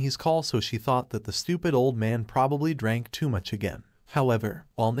answering King He's call, so she thought that the stupid old man probably drank too much again. However,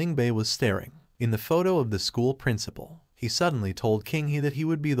 while Ning Bei was staring, in the photo of the school principal, he suddenly told King He that he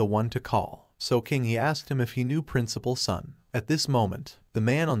would be the one to call. So King He asked him if he knew Principal's son. At this moment, the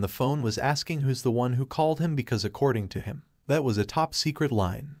man on the phone was asking who's the one who called him because according to him, that was a top secret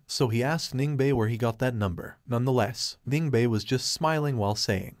line. So he asked Ning Bei where he got that number. Nonetheless, Ning Bei was just smiling while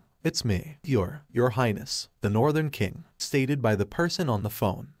saying, "It's me, your Highness, the Northern King," stated by the person on the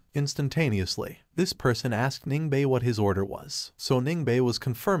phone. Instantaneously, this person asked Ning Bei what his order was. So Ning Bei was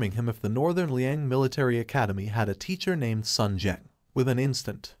confirming him if the Northern Liang Military Academy had a teacher named Sun Zheng. With an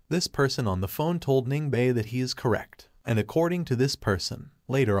instant, this person on the phone told Ning Bei that he is correct. And according to this person,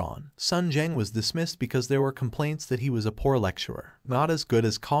 later on, Sun Zheng was dismissed because there were complaints that he was a poor lecturer, not as good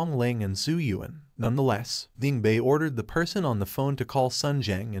as Kong Ling and Zhu Yuan. Nonetheless, Ning Bei ordered the person on the phone to call Sun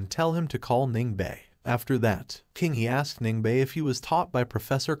Zheng and tell him to call Ning Bei. After that, King He asked Ning Bei if he was taught by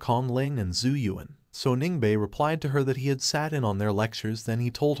Professor Kong Ling and Zhu Yuan. So Ning Bei replied to her that he had sat in on their lectures, then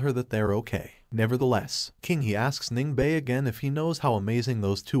he told her that they're okay. Nevertheless, King He asks Ning Bei again if he knows how amazing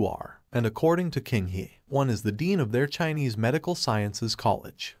those two are. And according to King He, one is the dean of their Chinese Medical Sciences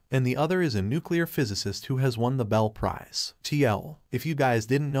College, and the other is a nuclear physicist who has won the Bell Prize. TL, if you guys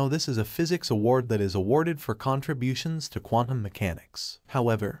didn't know, this is a physics award that is awarded for contributions to quantum mechanics.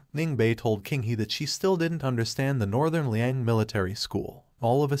 However, Ning Bei told King He that she still didn't understand the Northern Liang Military School.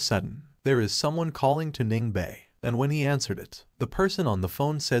 All of a sudden, there is someone calling to Ning Bei, and when he answered it, the person on the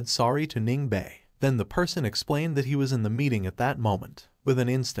phone said sorry to Ning Bei. Then the person explained that he was in the meeting at that moment. With an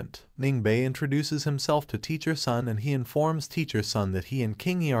instant, Ning Bei introduces himself to Teacher Sun and he informs Teacher Sun that he and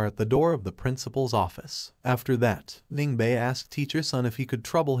King He are at the door of the principal's office. After that, Ning Bei asked Teacher Sun if he could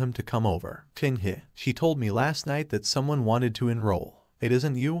trouble him to come over. King He, she told me last night that someone wanted to enroll. It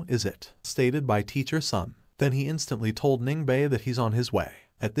isn't you, is it? Stated by Teacher Sun. Then he instantly told Ning Bei that he's on his way.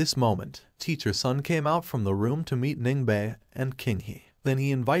 At this moment, Teacher Sun came out from the room to meet Ning Bei and King He. Then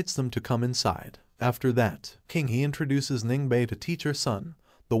he invites them to come inside. After that, King He introduces Ning Bei to Teacher Sun,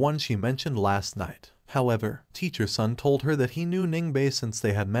 the one she mentioned last night. However, Teacher Sun told her that he knew Ning Bei since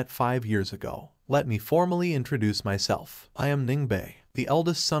they had met 5 years ago. Let me formally introduce myself. I am Ning Bei, the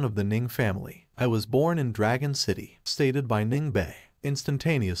eldest son of the Ning family. I was born in Dragon City. Stated by Ning Bei.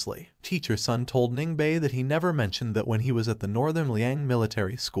 Instantaneously, Teacher Sun told Ning Bei that he never mentioned that when he was at the Northern Liang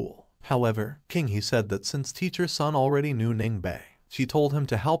Military School. However, King He said that since Teacher Sun already knew Ning Bei, she told him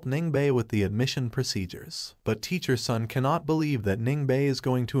to help Ning Bei with the admission procedures. But Teacher Sun cannot believe that Ning Bei is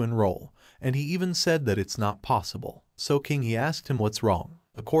going to enroll, and he even said that it's not possible. So King He asked him what's wrong.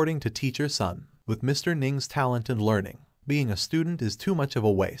 According to Teacher Sun, with Mr. Ning's talent and learning, being a student is too much of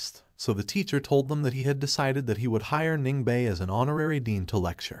a waste. So the teacher told them that he had decided that he would hire Ning Bei as an honorary dean to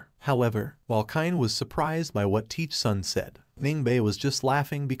lecture. However, while Kine was surprised by what Teacher Sun said, Ning Bei was just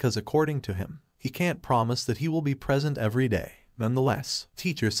laughing because according to him, he can't promise that he will be present every day. Nonetheless,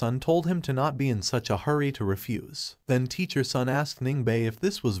 Teacher Sun told him to not be in such a hurry to refuse. Then Teacher Sun asked Ning Bei if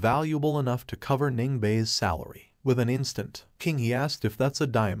this was valuable enough to cover Ning Bei's salary. With an instant, King He asked if that's a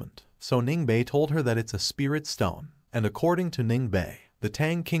diamond. So Ning Bei told her that it's a spirit stone. And according to Ning Bei, the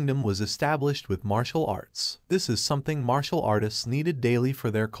Tang Kingdom was established with martial arts. This is something martial artists needed daily for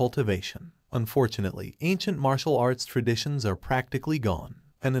their cultivation. Unfortunately, ancient martial arts traditions are practically gone.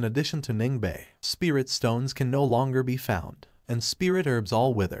 And in addition to Ning Bei, spirit stones can no longer be found, and spirit herbs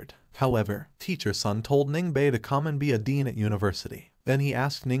all withered. However, Teacher Sun told Ning Bei to come and be a dean at university. Then he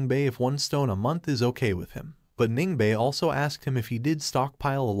asked Ning Bei if 1 stone a month is okay with him. But Ning Bei also asked him if he did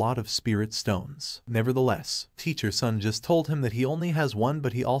stockpile a lot of spirit stones. Nevertheless, Teacher Sun just told him that he only has 1,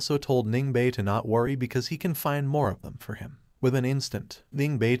 but he also told Ning Bei to not worry because he can find more of them for him. With an instant,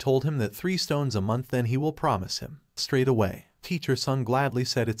 Ning Bei told him that 3 stones a month, then he will promise him. Straight away, Teacher Sun gladly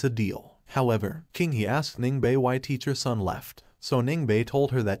said it's a deal. However, King He asked Ning Bei why Teacher Sun left. So Ning Bei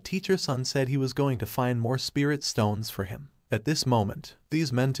told her that Teacher Sun said he was going to find more spirit stones for him. At this moment,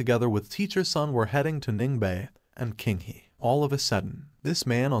 these men together with Teacher Sun were heading to Ning Bei and King He. All of a sudden, this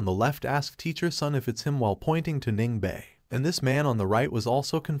man on the left asked Teacher Sun if it's him while pointing to Ning Bei. And this man on the right was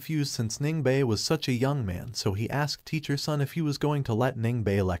also confused since Ning Bei was such a young man, so he asked Teacher Sun if he was going to let Ning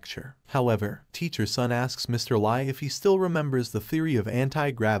Bei lecture. However, Teacher Sun asks Mr. Lai if he still remembers the theory of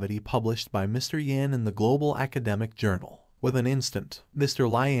anti-gravity published by Mr. Yan in the Global Academic Journal. With an instant, Mr.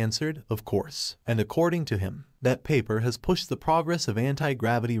 Lai answered, of course, and according to him, that paper has pushed the progress of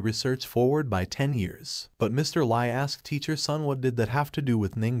anti-gravity research forward by 10 years. But Mr. Lai asked Teacher Sun what did that have to do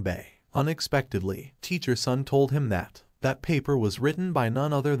with Ning Bei. Unexpectedly, Teacher Sun told him that paper was written by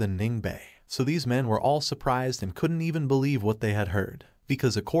none other than Ning Bei. So these men were all surprised and couldn't even believe what they had heard.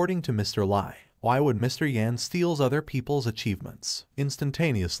 Because according to Mr. Lai, why would Mr. Yan steal other people's achievements?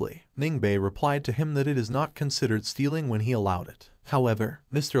 Instantaneously, Ning Bei replied to him that it is not considered stealing when he allowed it. However,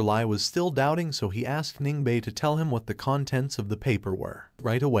 Mr. Lai was still doubting, so he asked Ning Bei to tell him what the contents of the paper were.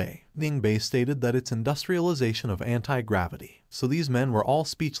 Right away, Ning Bei stated that it's industrialization of anti-gravity. So these men were all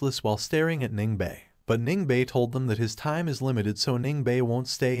speechless while staring at Ning Bei. But Ning Bei told them that his time is limited, so Ning Bei won't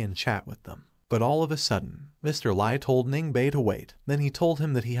stay and chat with them. But all of a sudden, Mr. Lai told Ning Bei to wait. Then he told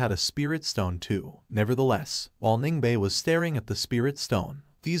him that he had a spirit stone too. Nevertheless, while Ning Bei was staring at the spirit stone,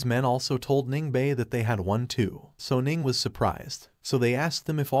 these men also told Ning Bei that they had one too. So Ning was surprised. So they asked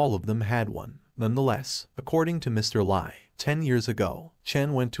them if all of them had one. Nonetheless, according to Mr. Lai, 10 years ago,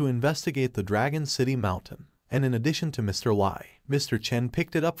 Chen went to investigate the Dragon City Mountain. and in addition to Mr. Lai, Mr. Chen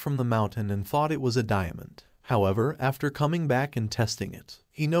picked it up from the mountain and thought it was a diamond. However, after coming back and testing it,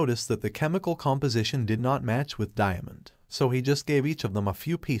 he noticed that the chemical composition did not match with diamond. So he just gave each of them a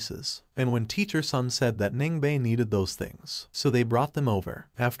few pieces, and when Teacher Sun said that Ning Bei needed those things, so they brought them over.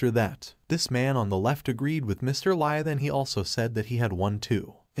 After that, this man on the left agreed with Mr. Lai, then he also said that he had one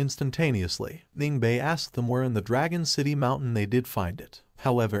too. Instantaneously, Ning Bei asked them where in the Dragon City Mountain they did find it.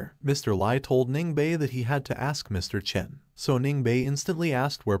 However, Mr. Lai told Ning Bei that he had to ask Mr. Chen, so Ning Bei instantly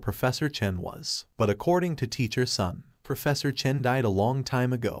asked where Professor Chen was. But according to Teacher Sun, Professor Chen died a long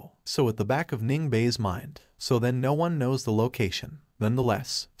time ago, so at the back of Ning Bei's mind, so then no one knows the location.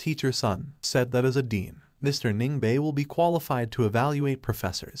 Nonetheless, Teacher Sun said that as a dean, Mr. Ning Bei will be qualified to evaluate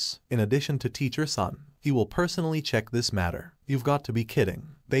professors. In addition to Teacher Sun, he will personally check this matter. You've got to be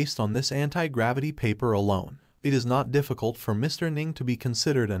kidding. Based on this anti-gravity paper alone, it is not difficult for Mr. Ning to be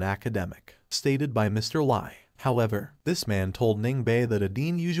considered an academic, stated by Mr. Lai. However, this man told Ning Bei that a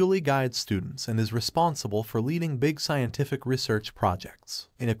dean usually guides students and is responsible for leading big scientific research projects.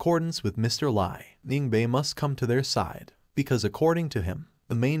 In accordance with Mr. Lai, Ning Bei must come to their side, because according to him,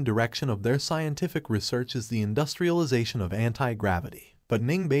 the main direction of their scientific research is the industrialization of anti-gravity. But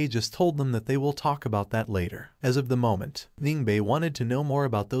Ning Bei just told them that they will talk about that later. As of the moment, Ning Bei wanted to know more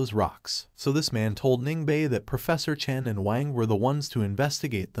about those rocks, so this man told Ning Bei that Professor Chen and Wang were the ones to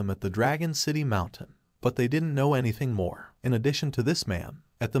investigate them at the Dragon City Mountain. But they didn't know anything more. In addition to this man,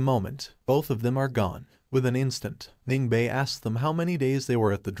 at the moment, both of them are gone. With an instant, Ning Bei asked them how many days they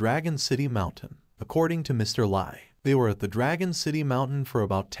were at the Dragon City Mountain. According to Mr. Lai, they were at the Dragon City Mountain for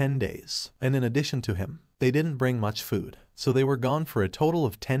about 10 days, and in addition to him, they didn't bring much food, so they were gone for a total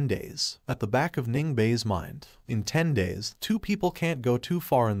of 10 days. At the back of Ning Bei's mind, in 10 days, 2 people can't go too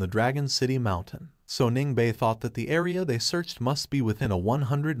far in the Dragon City Mountain. So Ning Bei thought that the area they searched must be within a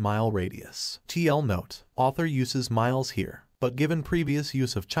 100-mile radius. TL note, author uses miles here, but given previous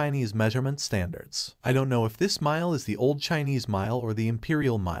use of Chinese measurement standards, I don't know if this mile is the old Chinese mile or the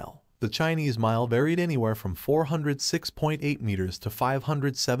imperial mile. The Chinese mile varied anywhere from 406.8 meters to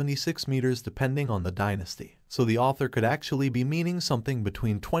 576 meters depending on the dynasty, so the author could actually be meaning something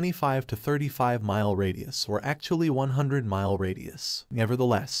between 25 to 35 mile radius or actually 100 mile radius.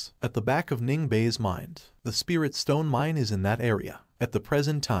 Nevertheless, at the back of Ning Bei's mind, the Spirit Stone mine is in that area. At the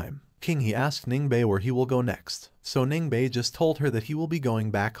present time, he asked Ning Bei where he will go next, so Ning Bei just told her that he will be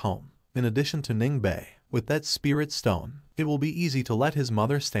going back home. In addition to Ning Bei, with that Spirit Stone, it will be easy to let his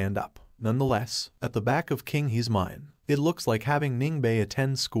mother stand up. Nonetheless, at the back of He's mind, it looks like having Ning Bei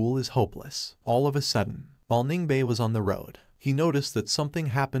attend school is hopeless. All of a sudden, while Ning Bei was on the road, he noticed that something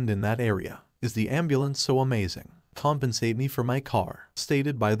happened in that area. Is the ambulance so amazing? Compensate me for my car,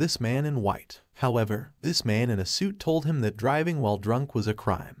 stated by this man in white. However, this man in a suit told him that driving while drunk was a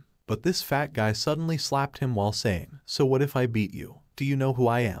crime. But this fat guy suddenly slapped him while saying, "So what if I beat you? Do you know who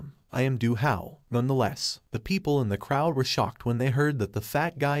I am? I am Du Hao." Nonetheless, the people in the crowd were shocked when they heard that the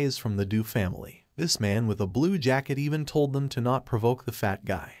fat guy is from the Du family. This man with a blue jacket even told them to not provoke the fat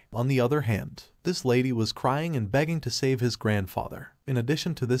guy. On the other hand, this lady was crying and begging to save his grandfather. In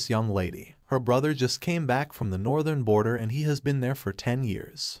addition to this young lady, her brother just came back from the northern border and he has been there for 10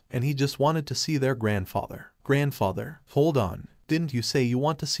 years. And he just wanted to see their grandfather. Grandfather, hold on, didn't you say you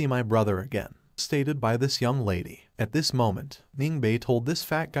want to see my brother again? Stated by this young lady. At this moment, Ning Bei told this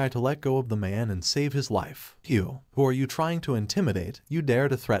fat guy to let go of the man and save his life. "You, who are you trying to intimidate? You dare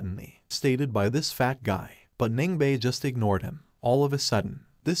to threaten me?" Stated by this fat guy. But Ning Bei just ignored him. All of a sudden,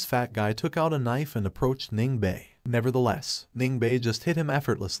 this fat guy took out a knife and approached Ning Bei. Nevertheless, Ning Bei just hit him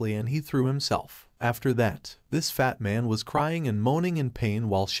effortlessly and he threw himself. After that, this fat man was crying and moaning in pain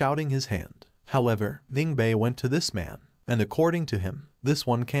while shouting his hand. However, Ning Bei went to this man, and according to him, this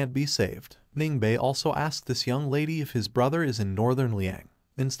one can't be saved. Ning Bei also asked this young lady if his brother is in northern Liang.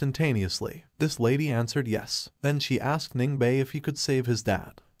 Instantaneously, this lady answered yes. Then she asked Ning Bei if he could save his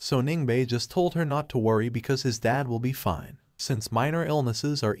dad. So Ning Bei just told her not to worry because his dad will be fine, since minor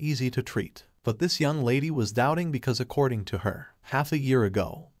illnesses are easy to treat. But this young lady was doubting because according to her, half a year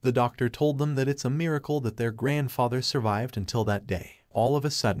ago, the doctor told them that it's a miracle that their grandfather survived until that day. All of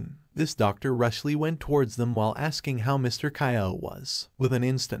a sudden, this doctor rushly went towards them while asking how Mr. Kyle was. With an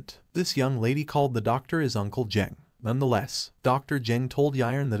instant, this young lady called the doctor his Uncle Zheng. Nonetheless, Dr. Zheng told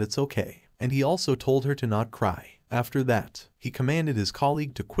Yarn that it's okay, and he also told her to not cry. After that, he commanded his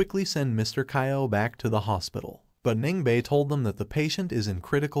colleague to quickly send Mr. Kyle back to the hospital. But Ning Bei told them that the patient is in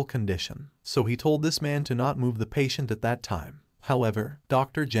critical condition, so he told this man to not move the patient at that time. However,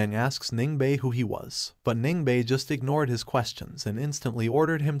 Dr. Zheng asks Ning Bei who he was, but Ning Bei just ignored his questions and instantly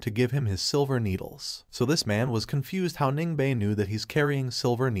ordered him to give him his silver needles. So this man was confused how Ning Bei knew that he's carrying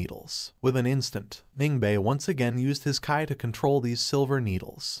silver needles. With an instant, Ning Bei once again used his Kai to control these silver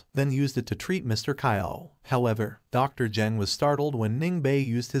needles, then used it to treat Mr. Kaio. However, Dr. Zheng was startled when Ning Bei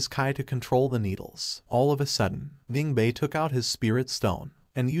used his Kai to control the needles. All of a sudden, Ning Bei took out his spirit stone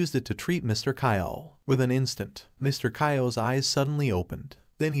and used it to treat Mr. Kaio. With an instant, Mr. Kaio's eyes suddenly opened.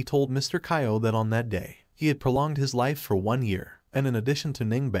 Then he told Mr. Kaio that on that day, he had prolonged his life for 1 year, and in addition to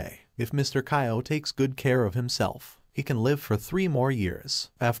Ning Bei, if Mr. Kaio takes good care of himself, he can live for 3 more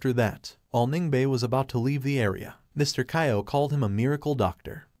years. After that, while Ning Bei was about to leave the area, Mr. Kaio called him a miracle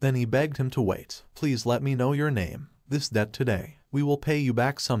doctor. Then he begged him to wait. Please let me know your name. This debt today, we will pay you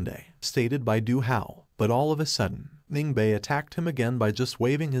back someday, stated by Du Hao. But all of a sudden, Ning Bei attacked him again by just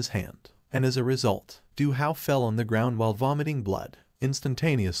waving his hand, and as a result, Du Hao fell on the ground while vomiting blood.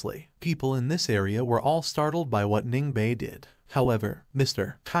 Instantaneously, people in this area were all startled by what Ning Bei did. However,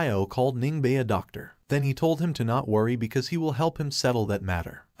 Mr. Kaio called Ning Bei a doctor. Then he told him to not worry because he will help him settle that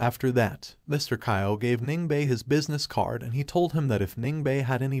matter. After that, Mr. Kaio gave Ning Bei his business card and he told him that if Ning Bei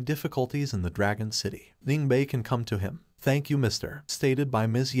had any difficulties in the Dragon City, Ning Bei can come to him. Thank you, Mr. stated by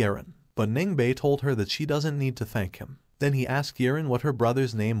Ms. Yeren. But Ning Bei told her that she doesn't need to thank him. Then he asked Yeren what her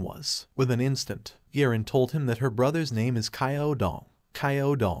brother's name was. With an instant, Yeren told him that her brother's name is Kaio Dong.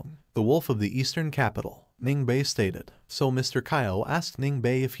 Kaio Dong, the wolf of the eastern capital, Ning Bei stated. So Mr. Kaio asked Ning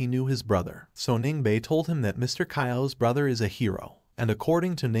Bei if he knew his brother. So Ning Bei told him that Mr. Kaio's brother is a hero. And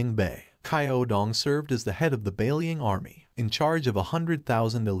according to Ning Bei, Kaio Dong served as the head of the Bailing army, in charge of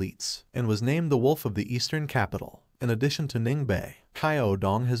 100,000 elites, and was named the wolf of the eastern capital. In addition to Ning Bei, Kaio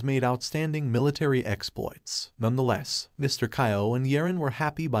Dong has made outstanding military exploits. Nonetheless, Mr. Kaio and Yeren were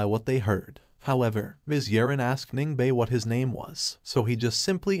happy by what they heard. However, Ms. Yeren asked Ning Bei what his name was, so he just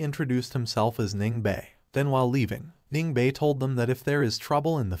simply introduced himself as Ning Bei. Then while leaving, Ning Bei told them that if there is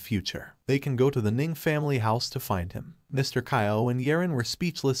trouble in the future, they can go to the Ning family house to find him. Mr. Kaio and Yeren were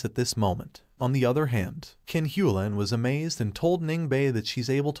speechless at this moment. On the other hand, Qin Hulan was amazed and told Ning Bei that she's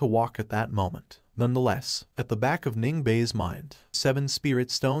able to walk at that moment. Nonetheless, at the back of Ning Bei's mind, 7 spirit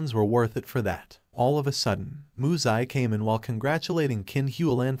stones were worth it for that. All of a sudden, Mu Zai came in while congratulating Qin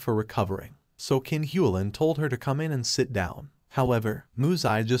Hulan for recovering. So Qin Hulan told her to come in and sit down. However, Mu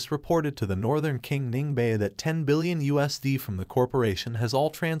Zai just reported to the Northern King Ning Bei that 10 billion USD from the corporation has all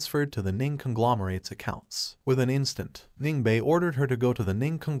transferred to the Ning conglomerate's accounts. With an instant, Ning Bei ordered her to go to the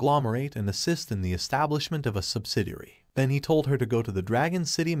Ning conglomerate and assist in the establishment of a subsidiary. Then he told her to go to the Dragon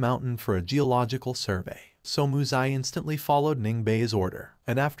City Mountain for a geological survey. So Mu Zai instantly followed Ning Bei's order.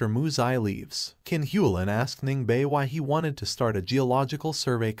 And after Mu Zai leaves, Qin Hulan asked Ning Bei why he wanted to start a geological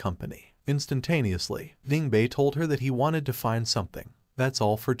survey company. Instantaneously, Ning Bei told her that he wanted to find something. That's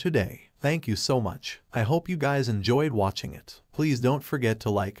all for today. Thank you so much. I hope you guys enjoyed watching it. Please don't forget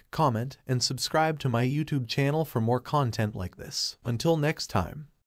to like, comment, and subscribe to my YouTube channel for more content like this. Until next time.